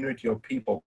community of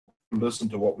people who listen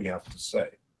to what we have to say,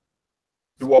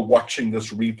 who are watching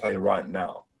this replay right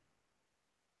now,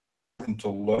 and to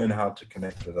learn how to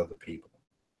connect with other people.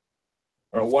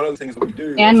 All right, one of the things that we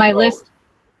do. And my list.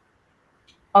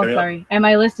 Oh, Carry on. sorry. And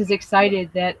my list is excited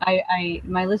that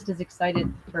my list is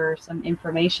excited for some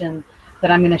information that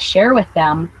I'm going to share with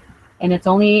them, and it's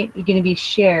only going to be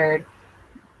shared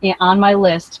on my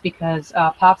list because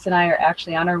Pops and I are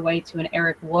actually on our way to an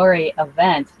Eric Worre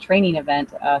event, training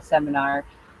event, seminar,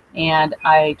 and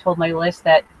I told my list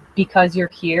that because you're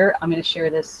here, I'm going to share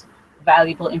this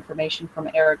valuable information from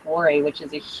Eric Worre, which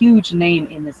is a huge name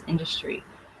in this industry.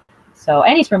 So,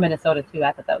 and he's from Minnesota too.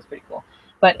 I thought that was pretty cool.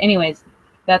 But anyways,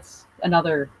 that's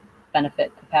another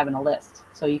benefit of having a list.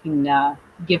 So you can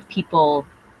give people,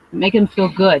 make them feel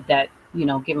good that, you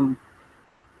know, give them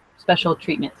special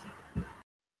treatment.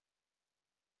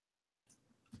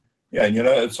 Yeah, and you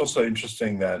know, it's also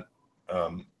interesting that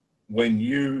when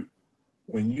you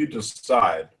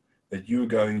decide that you're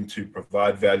going to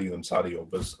provide value inside of your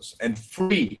business, and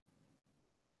free,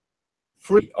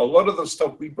 a lot of the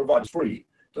stuff we provide is free,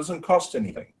 doesn't cost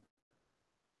anything.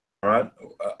 All right,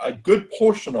 a good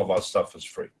portion of our stuff is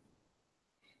free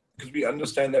because we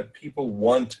understand that people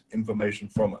want information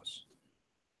from us.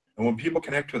 And when people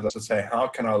connect with us and say, how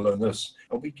can I learn this?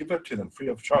 And we give it to them free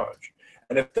of charge.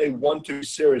 And if they want to be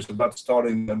serious about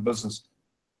starting their business,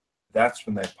 that's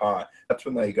when they buy. That's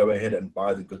when they go ahead and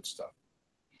buy the good stuff.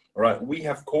 All right, we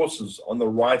have courses on the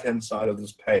right-hand side of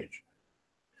this page,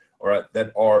 all right,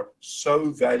 that are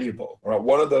so valuable. All right,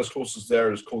 one of those courses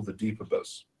there is called the Deep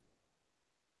Abyss.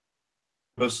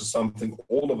 This is something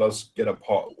all of us get a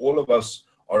part. All of us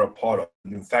are a part of.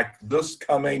 And in fact, this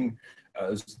coming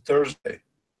is Thursday.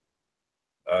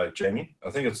 Jamie, I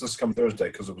think it's this coming Thursday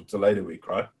because it was delayed a week,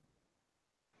 right?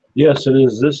 Yes, it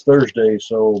is this Thursday.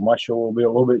 So my show will be a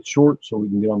little bit short, so we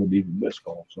can get on the Deep Abyss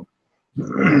call. So.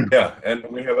 Yeah, and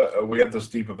we have this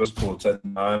Deep Abyss call. It's at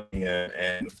 9 p.m.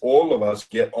 and all of us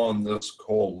get on this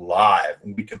call live,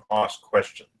 and we can ask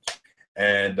questions.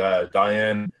 And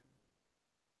Diane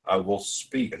will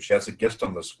speak, and she has a guest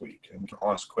on this week, and we can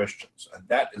ask questions, and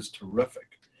that is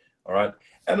terrific. All right,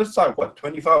 and it's like what,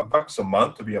 $25 a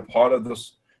month to be a part of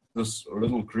this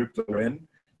little group that we're in.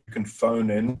 You can phone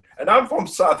in, and I'm from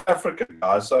South Africa,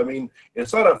 guys. So I mean,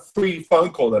 it's not a free phone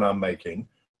call that I'm making.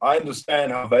 I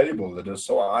understand how valuable it is,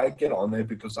 so I get on there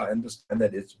because I understand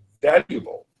that it's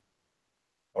valuable.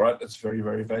 All right, it's very,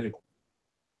 very valuable.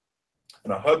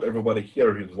 And I hope everybody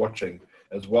here who's watching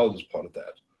as well is part of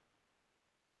that.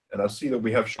 And I see that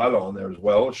we have Shamala on there as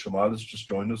well. Shamala's just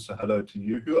joined us, so hello to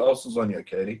you. Who else is on here,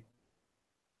 Katie?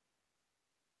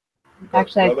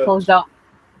 Actually, Robert. I closed out.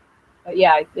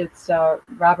 Yeah, it's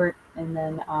Robert, and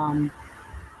then I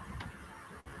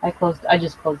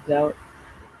just closed it out.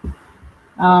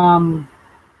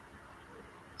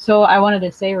 So I wanted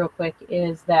to say real quick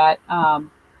is that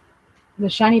the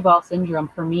shiny ball syndrome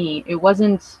for me, it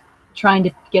wasn't trying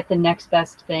to get the next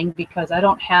best thing because I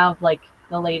don't have like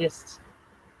the latest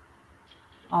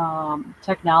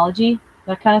technology,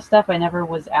 that kind of stuff. I never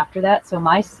was after that. So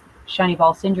my shiny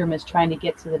ball syndrome is trying to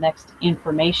get to the next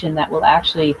information that will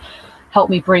actually help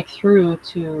me break through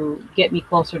to get me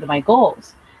closer to my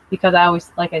goals. Because I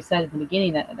always, like I said at the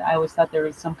beginning, that I always thought there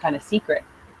was some kind of secret.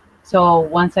 So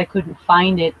once I couldn't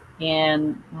find it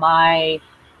in my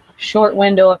short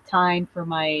window of time for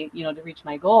my, to reach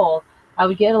my goal, I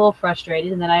would get a little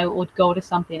frustrated, and then I would go to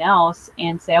something else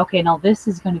and say, okay, now this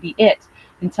is going to be it,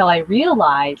 until I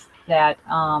realized that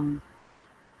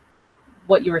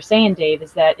what you were saying, Dave,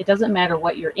 is that it doesn't matter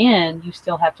what you're in, you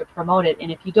still have to promote it.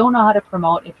 And if you don't know how to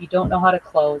promote, if you don't know how to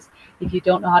close, if you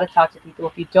don't know how to talk to people,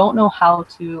 if you don't know how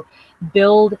to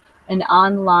build an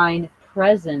online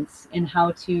presence and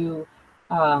how to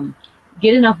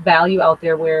get enough value out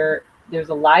there where there's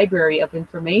a library of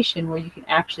information where you can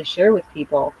actually share with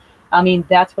people, I mean,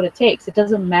 that's what it takes. It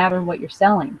doesn't matter what you're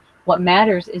selling. What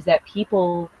matters is that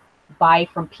people buy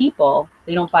from people.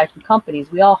 They don't buy from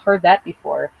companies. We all heard that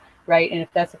before, right? And if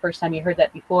that's the first time you heard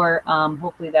that before,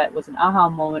 hopefully that was an aha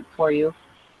moment for you.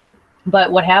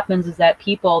 But what happens is that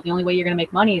people, the only way you're going to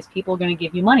make money is people are going to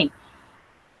give you money.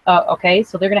 Okay,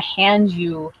 so they're going to hand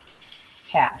you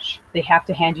cash. They have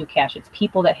to hand you cash. It's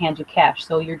people that hand you cash.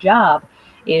 So your job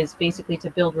is basically to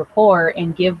build rapport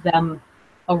and give them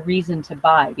a reason to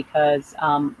buy, because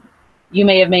you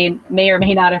may or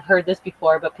may not have heard this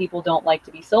before, but people don't like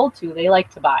to be sold to. They like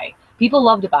to buy. People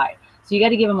love to buy. So you got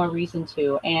to give them a reason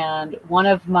to. And one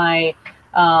of my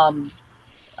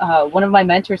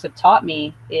mentors have taught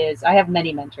me is, I have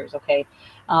many mentors, okay?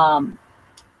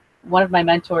 One of my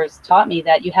mentors taught me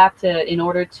that you have to, in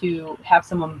order to have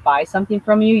someone buy something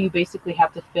from you, you basically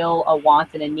have to fill a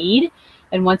want and a need.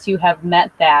 And once you have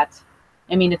met that,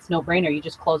 I mean, it's no brainer. You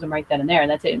just close them right then and there.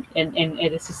 And that's it. And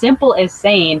it's as simple as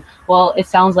saying, well, it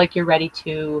sounds like you're ready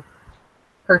to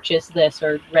purchase this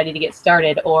or ready to get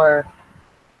started, or,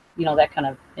 you know, that kind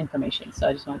of information. So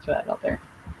I just want to throw that out there.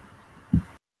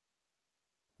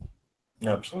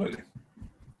 Absolutely.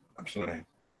 Absolutely.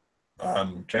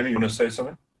 Jamie, you want to say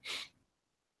something?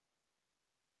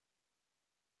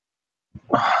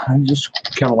 I just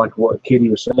kind of like what Katie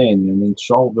was saying. I mean,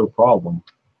 solve their problem.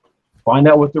 Find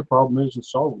out what their problem is and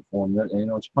solve it for them. That, you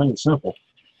know, it's plain and simple.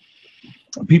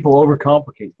 People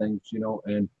overcomplicate things, you know,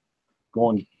 and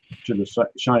going to the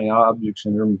shiny object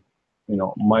syndrome, you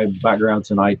know, my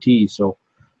background's in IT, so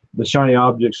the shiny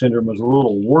object syndrome is a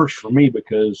little worse for me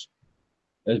because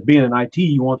as being in IT,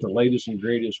 you want the latest and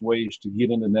greatest ways to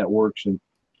get into networks and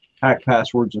hack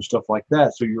passwords and stuff like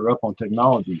that, so you're up on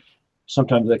technology.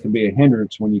 Sometimes that can be a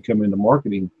hindrance when you come into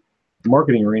marketing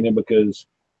arena, because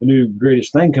the new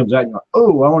greatest thing comes out and you're like,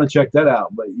 oh, I want to check that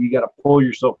out, but you got to pull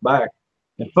yourself back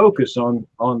and focus on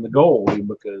the goal,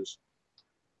 because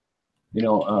you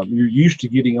know you're used to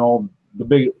getting all the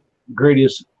big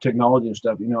greatest technology and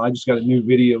stuff. You know, I just got a new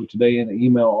video today in an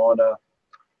email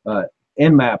on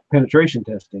Nmap penetration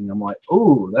testing. I'm like,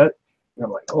 oh, that. And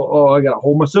I'm like, oh, I got to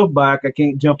hold myself back. I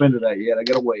can't jump into that yet. I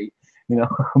got to wait. You know,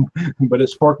 but it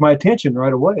sparked my attention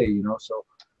right away. You know, so.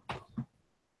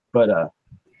 But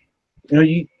you know,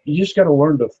 you just got to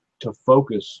learn to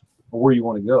focus on where you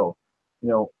want to go.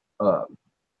 You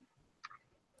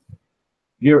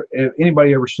know,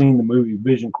 anybody ever seen the movie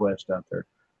Vision Quest out there?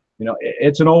 You know,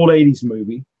 it's an old 80s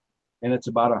movie, and it's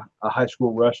about a high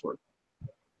school wrestler.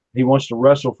 He wants to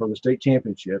wrestle for the state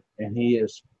championship, and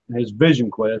his vision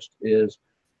quest is,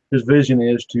 his vision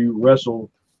is to wrestle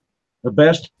the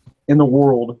best in the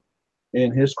world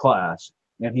in his class,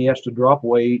 and he has to drop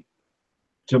weight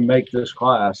to make this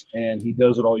class, and he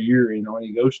does it all year, you know, and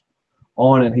he goes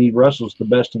on and he wrestles the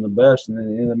best and the best, and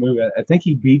then in the movie, I think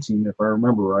he beats him, if I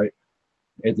remember right,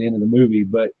 at the end of the movie.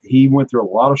 But he went through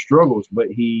a lot of struggles, but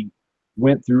he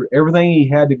went through everything he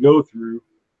had to go through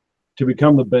to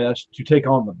become the best, to take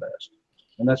on the best.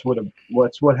 And that's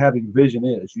what having vision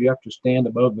is. You have to stand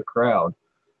above the crowd.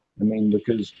 I mean,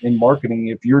 because in marketing,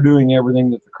 if you're doing everything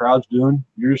that the crowd's doing,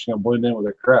 you're just going to blend in with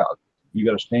the crowd. You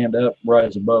got to stand up,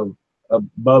 rise above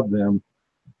them,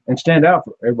 and stand out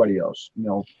for everybody else. You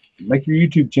know, make your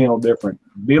YouTube channel different.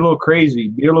 Be a little crazy.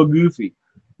 Be a little goofy.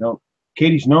 You know,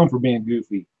 Katie's known for being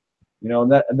goofy. You know,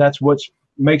 and that's what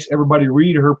makes everybody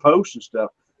read her posts and stuff.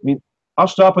 I mean, I'll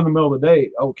stop in the middle of the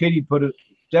day. Oh, Katie put a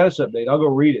status update. I'll go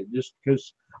read it just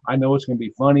because I know it's going to be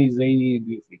funny, zany, and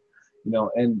goofy. You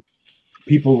know, and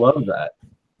people love that.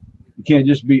 You can't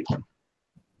just be,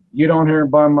 get on here and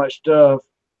buy my stuff.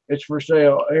 It's for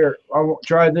sale. Here, I won't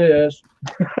try this.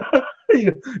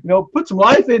 You know, put some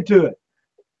life into it.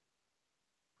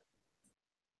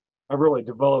 I've really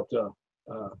developed a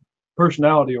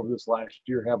personality over this last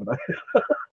year, haven't I?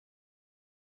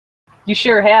 You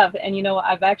sure have. And you know,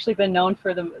 I've actually been known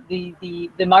for the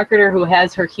marketer who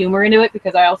has her humor into it,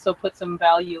 because I also put some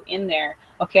value in there.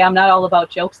 Okay, I'm not all about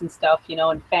jokes and stuff, you know,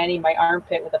 and fanning my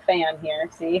armpit with a fan here.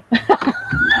 See?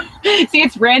 See,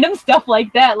 it's random stuff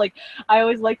like that. Like, I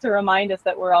always like to remind us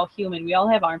that we're all human. We all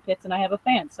have armpits, and I have a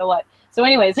fan. So what? So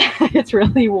anyways, it's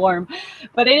really warm.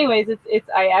 But anyways,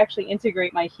 I actually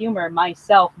integrate my humor,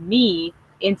 me,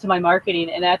 into my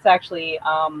marketing, and that's actually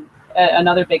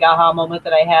another big aha moment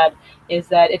that I had, is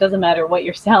that it doesn't matter what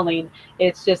you're selling.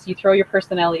 It's just you throw your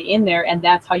personality in there, and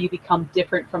that's how you become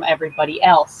different from everybody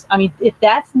else. I mean, if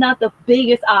that's not the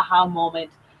biggest aha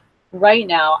moment right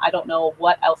now, I don't know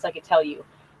what else I could tell you,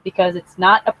 because it's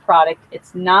not a product,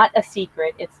 it's not a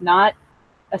secret, it's not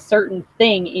a certain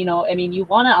thing. You know, I mean, you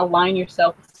want to align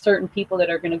yourself with certain people that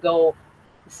are going to go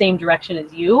the same direction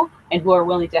as you, and who are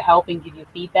willing to help and give you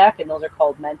feedback, and those are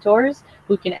called mentors,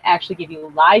 who can actually give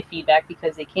you live feedback,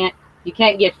 because you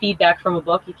can't get feedback from a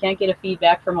book, you can't get a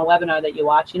feedback from a webinar that you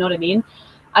watch. You know what I mean?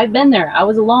 I've been there. I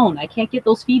was alone. I can't get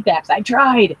those feedbacks. I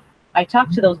tried. I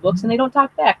talked to those books and they don't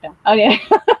talk back now. Okay.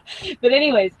 But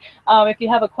anyways, if you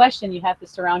have a question, you have to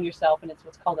surround yourself, and it's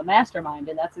what's called a mastermind,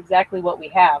 and that's exactly what we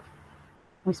have.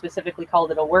 We specifically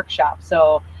called it a workshop.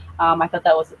 So I thought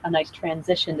that was a nice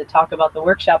transition to talk about the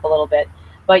workshop a little bit.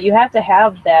 But you have to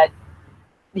have that,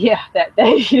 yeah, that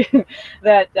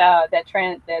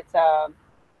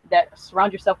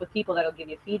surround yourself with people that'll give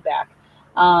you feedback.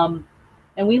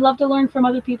 And And we love to learn from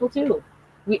other people too.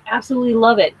 We absolutely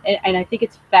love it. And I think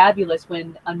it's fabulous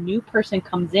when a new person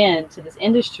comes in to this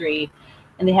industry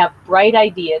and they have bright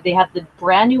ideas. They have the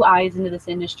brand new eyes into this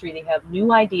industry. They have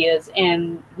new ideas,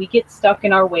 and we get stuck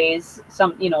in our ways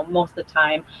most of the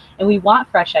time, and we want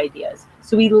fresh ideas.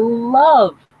 So we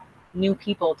love new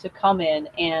people to come in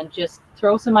and just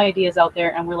throw some ideas out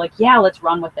there, and we're like, yeah, let's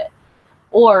run with it.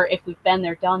 Or if we've been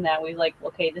there, done that, we're like,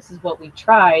 okay, this is what we've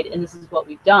tried, and this is what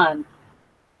we've done,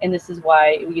 and this is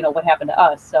why, what happened to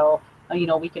us. So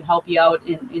we can help you out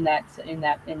in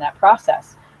that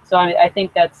process. So I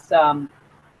think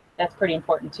that's pretty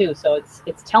important too. So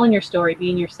it's telling your story,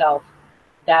 being yourself.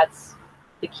 That's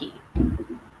the key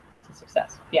to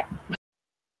success. Yeah.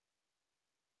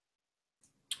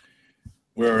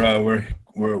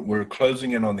 We're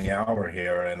closing in on the hour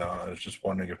here, and I was just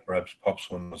wondering if perhaps Pops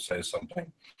wanted to say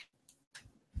something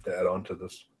to add on to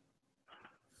this.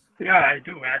 Yeah, I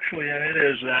do actually, and it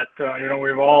is that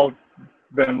we've all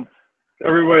been,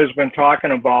 everybody's been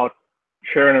talking about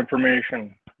sharing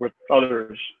information with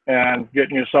others and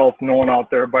getting yourself known out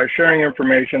there by sharing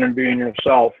information and being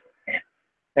yourself.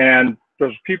 And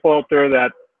there's people out there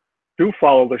that do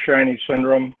follow the shiny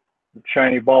syndrome, the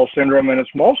shiny ball syndrome, and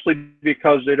it's mostly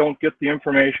because they don't get the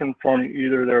information from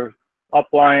either their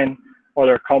upline or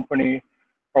their company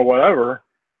or whatever,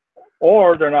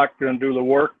 or they're not going to do the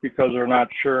work because they're not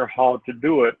sure how to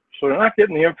do it. So they're not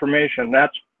getting the information.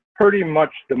 That's pretty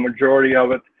much the majority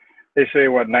of it. They say,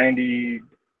 90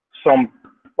 some,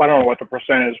 I don't know what the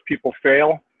percentage is, people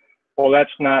fail. Well, that's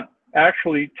not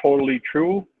actually totally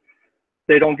true.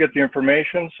 They don't get the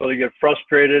information, so they get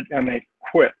frustrated and they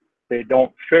quit. They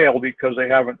don't fail because they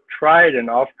haven't tried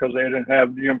enough, because they didn't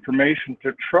have the information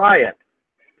to try it.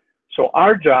 So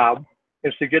our job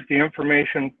is to get the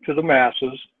information to the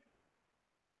masses,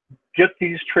 get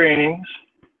these trainings,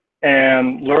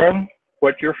 and learn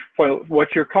what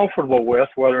you're comfortable with,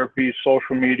 whether it be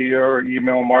social media or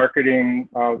email marketing,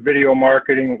 video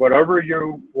marketing, whatever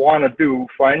you want to do.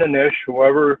 Find a niche,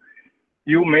 whoever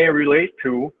you may relate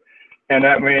to, and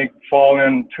that may fall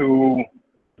into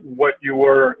what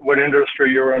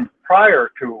industry you were in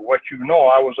prior to what you know.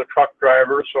 I was a truck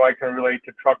driver, so I can relate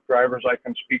to truck drivers. I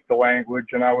can speak the language,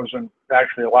 and I was in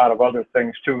actually a lot of other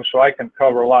things too, so I can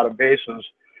cover a lot of bases.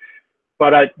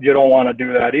 But you don't want to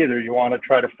do that either. You want to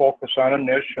try to focus on a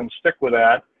niche and stick with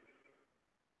that.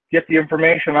 Get the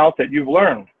information out that you've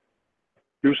learned.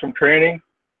 Do some training,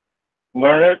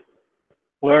 learn it.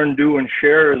 Learn, do, and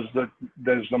share is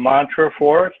the mantra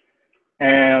for it.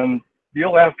 And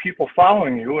you'll have people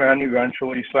following you and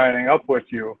eventually signing up with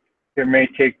you. It may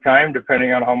take time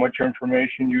depending on how much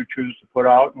information you choose to put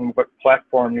out and what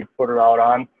platform you put it out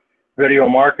on. Video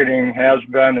marketing has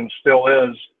been and still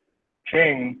is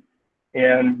king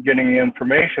in getting the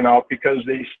information out, because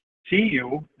they see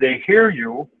you, they hear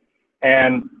you,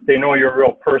 and they know you're a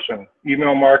real person.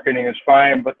 Email marketing is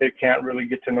fine, but they can't really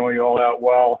get to know you all that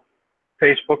well.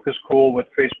 Facebook is cool with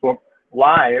Facebook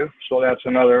Live, so that's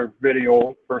another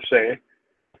video per se.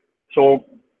 So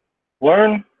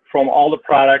learn from all the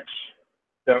products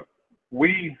that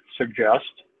we suggest,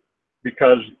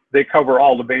 because they cover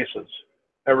all the bases,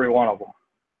 every one of them.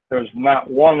 There's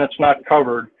not one that's not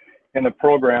covered in the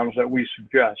programs that we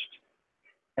suggest.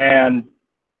 And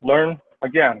learn,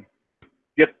 again,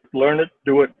 learn it,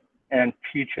 do it, and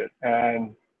teach it.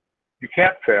 And you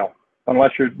can't fail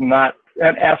unless you're not,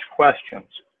 and ask questions.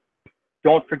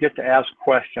 Don't forget to ask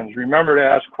questions. Remember to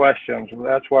ask questions.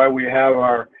 That's why we have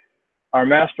our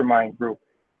mastermind group,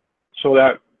 so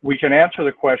that we can answer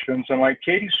the questions. And like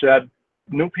Katie said,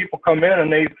 new people come in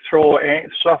and they throw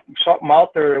something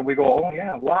out there and we go, oh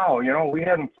yeah, wow, we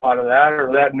hadn't thought of that,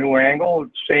 or that new angle,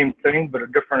 same thing but a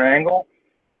different angle,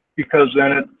 because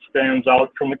then it stands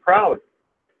out from the crowd.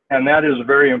 And that is a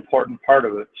very important part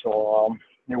of it. So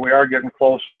we are getting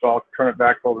close, so I'll turn it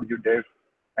back over to you, Dave.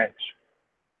 Thanks.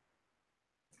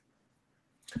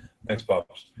 Thanks,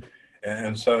 Pops.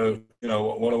 And so,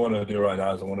 what I want to do right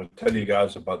now is I want to tell you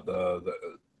guys about the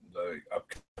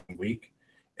upcoming week.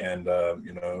 And,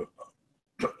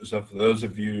 so for those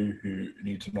of you who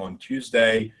need to know, on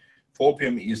Tuesday, 4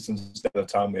 p.m. Eastern Standard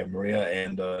Time, we have Maria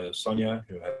and Sonia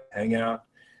who have a hangout.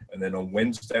 And then on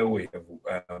Wednesday, we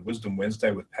have Wisdom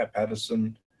Wednesday with Pat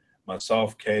Patterson,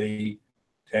 myself, Katie,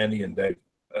 Tandy, and Dave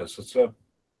Sitzer.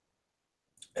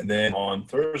 And then on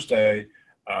Thursday,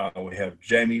 we have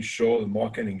Jamie Shaw, the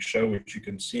marketing show, which you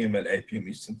can see him at 8 p.m.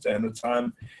 Eastern Standard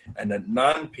Time. And at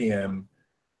 9 p.m.,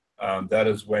 that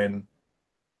is when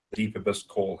the Deep Abyss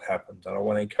call happens. And I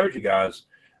want to encourage you guys,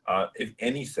 if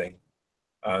anything,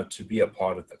 to be a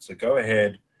part of that. So go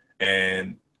ahead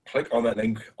and click on that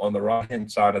link on the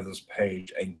right-hand side of this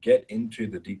page and get into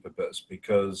the Deep Abyss,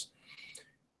 because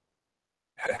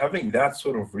having that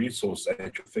sort of resource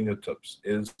at your fingertips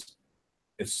is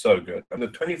so good. And the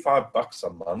 $25 a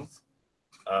month,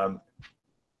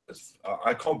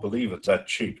 I can't believe it's that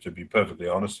cheap, to be perfectly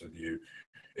honest with you.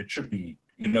 It should be,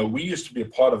 you know, we used to be a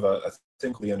part of a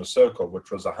thing called the Inner Circle,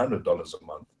 which was $100 a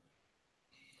month.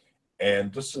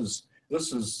 And this is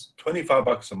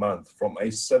 $25 a month from a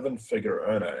 7-figure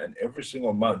earner, and every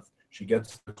single month she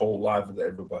gets to call live with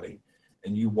everybody,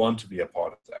 and you want to be a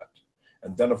part of that.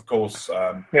 And then, of course,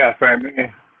 yeah, if I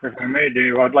may,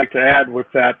 Dave, I'd like to add with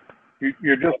that.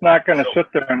 You're just not going to sit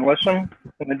there and listen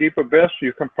in the Deep Abyss.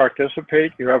 You can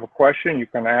participate. You have a question, you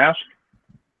can ask,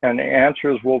 and the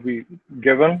answers will be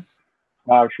given.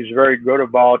 She's very good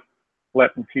about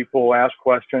letting people ask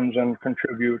questions and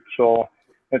contribute. So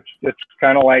it's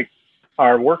kind of like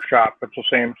our workshop. It's the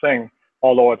same thing,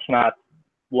 although it's not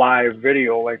live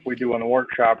video like we do in the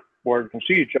workshop where we can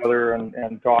see each other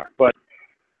and talk. But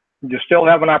you still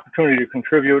have an opportunity to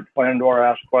contribute and or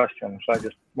ask questions. I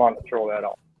just want to throw that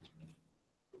out.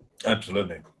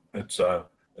 Absolutely. It's a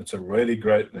really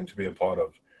great thing to be a part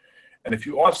of. And if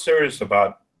you are serious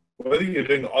about whether you're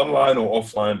doing online or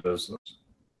offline business,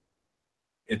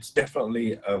 it's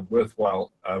definitely a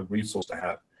worthwhile resource to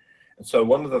have. And so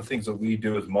one of the things that we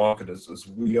do as marketers is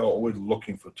we are always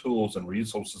looking for tools and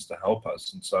resources to help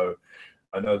us. And so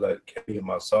I know that Katie and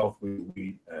myself,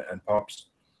 we and Pops,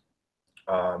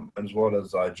 as well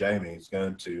as Jamie is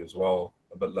going to as well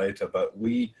a bit later, but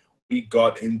we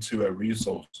got into a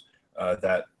resource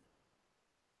that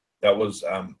was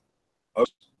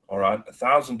all right,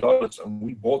 $1,000, and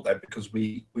we bought that because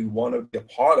we want to be a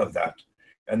part of that.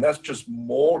 And that's just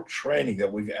more training that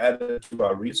we've added to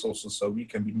our resources so we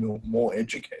can be more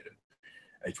educated.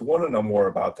 If you want to know more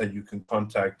about that, you can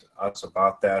contact us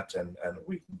about that, and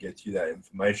we can get you that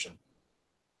information.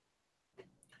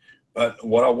 But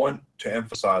what I want to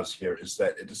emphasize here is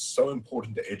that it is so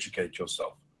important to educate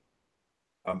yourself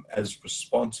as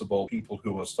responsible people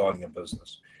who are starting a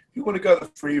business. If you want to go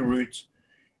the free route,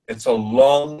 it's a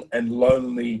long and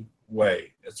lonely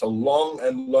way. It's a long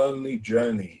and lonely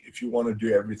journey if you want to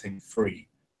do everything free.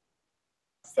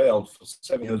 I failed for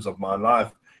 7 years of my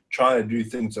life trying to do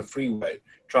things a free way,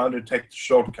 trying to take the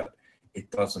shortcut. It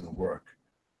doesn't work.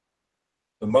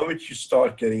 The moment you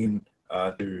start getting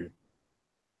to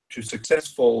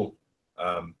successful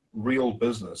real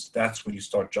business, that's when you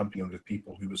start jumping in with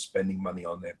people who are spending money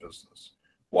on their business.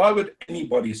 Why would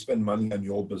anybody spend money on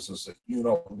your business if you're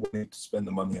not willing to spend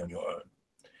the money on your own?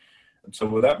 And so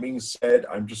with that being said,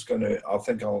 I'm just going to,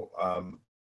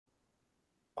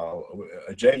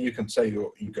 Jay, you can say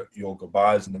your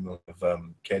goodbyes, and then we'll have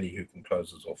Kenny who can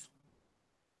close us off.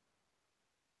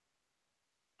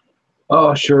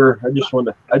 Oh, sure.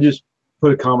 I just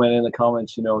put a comment in the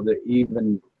comments, you know, that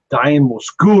even Diane will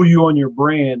school you on your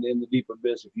brand in the Deep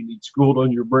Abyss if you need schooled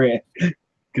on your brand,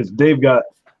 because Dave got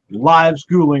live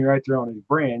schooling right there on his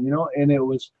brand, you know, and it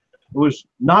was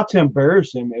not to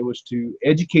embarrass him. It was to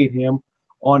educate him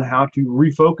on how to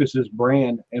refocus his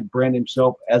brand and brand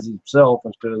himself as himself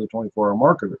instead of the 24-hour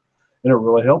marketer. And it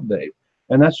really helped Dave.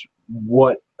 And that's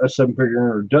what a 7-figure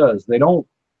earner does. They don't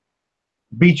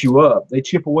beat you up. They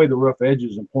chip away the rough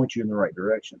edges and point you in the right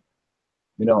direction.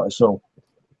 You know, so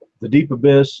the Deep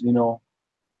Abyss, you know,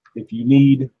 if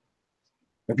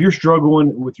you're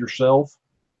struggling with yourself,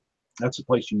 that's the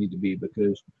place you need to be,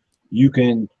 because you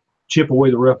can chip away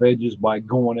the rough edges by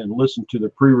going and listen to the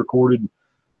pre-recorded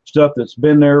stuff that's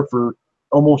been there for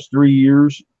almost 3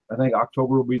 years. I think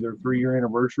October will be their 3-year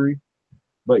anniversary.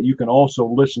 But you can also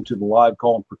listen to the live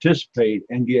call and participate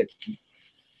and get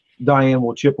Diane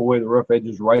will chip away the rough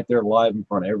edges right there live in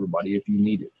front of everybody if you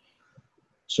need it.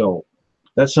 So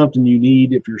that's something you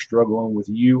need if you're struggling with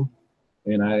you.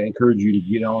 And I encourage you to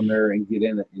get on there and get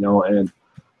in it, you know. And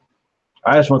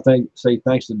I just want to say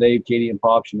thanks to Dave, Katie, and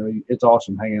Pops. You know, it's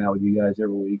awesome hanging out with you guys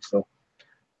every week. So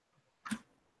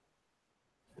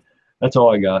that's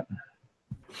all I got.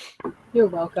 You're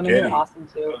welcome, and Kenny. you're awesome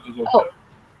too.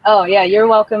 Oh yeah, you're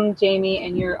welcome, Jamie,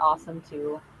 and you're awesome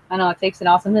too. I know it takes an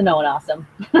awesome to know an awesome.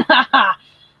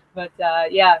 But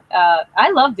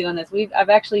I love doing this. I've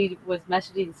actually was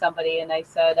messaging somebody, and I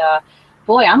said,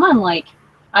 boy, I'm on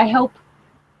I help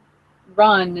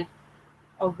run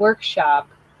a workshop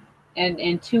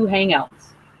and 2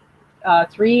 hangouts,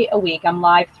 3 a week. I'm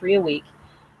live 3 a week,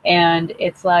 and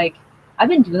it's like I've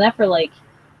been doing that for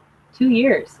 2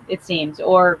 years, it seems,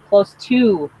 or close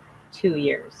to 2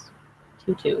 years,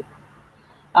 2.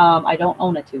 I don't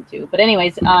own a tutu, but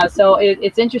anyways, so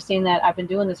it's interesting that I've been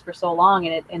doing this for so long,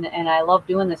 and I love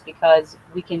doing this because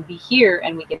we can be here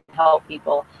and we can help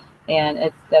people,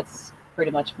 and that's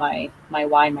pretty much my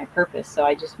why, my purpose. So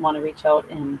I just want to reach out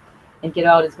and get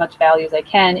out as much value as I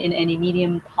can in any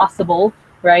medium possible,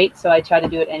 right? So I try to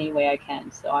do it any way I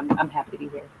can. So I'm happy to be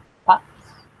here. Pops.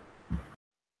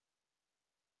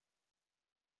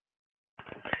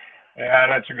 Yeah,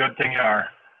 that's a good thing you are.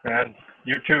 And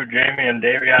you too, Jamie and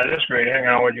Dave. Yeah, it is great hanging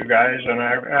out with you guys, and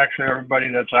actually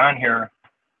everybody that's on here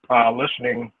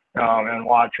listening and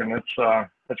watching.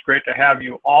 It's great to have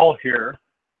you all here,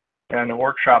 and the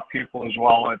workshop people as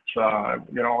well. It's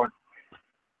you know,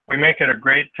 we make it a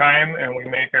great time, and we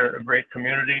make it a great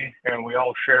community, and we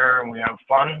all share and we have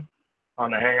fun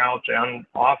on the Hangouts and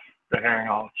off the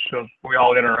Hangouts. So we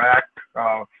all interact,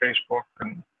 Facebook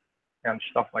and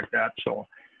stuff like that. So.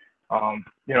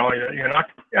 You know, you're not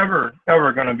ever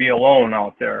going to be alone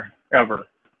out there, ever.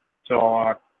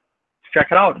 So check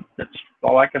it out. That's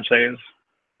all I can say is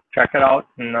check it out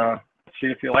and see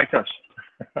if you like us.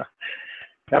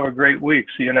 Have a great week.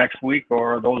 See you next week,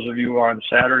 or those of you on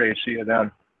Saturday, see you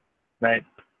then. Night.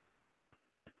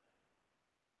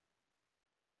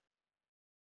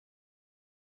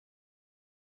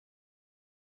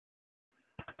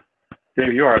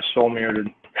 Dave, you are so muted.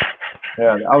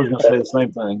 Yeah, I was going to say the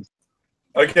same thing.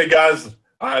 Okay, guys,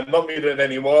 I'm not muted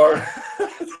anymore.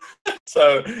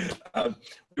 So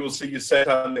we will see you same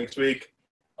time next week.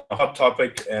 A hot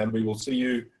topic, and we will see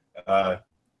you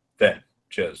then.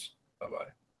 Cheers. Bye-bye.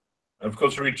 And of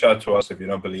course, reach out to us if you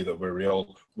don't believe that we're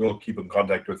real. We'll keep in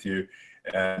contact with you,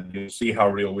 and you'll see how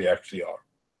real we actually are.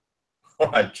 All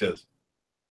right, cheers.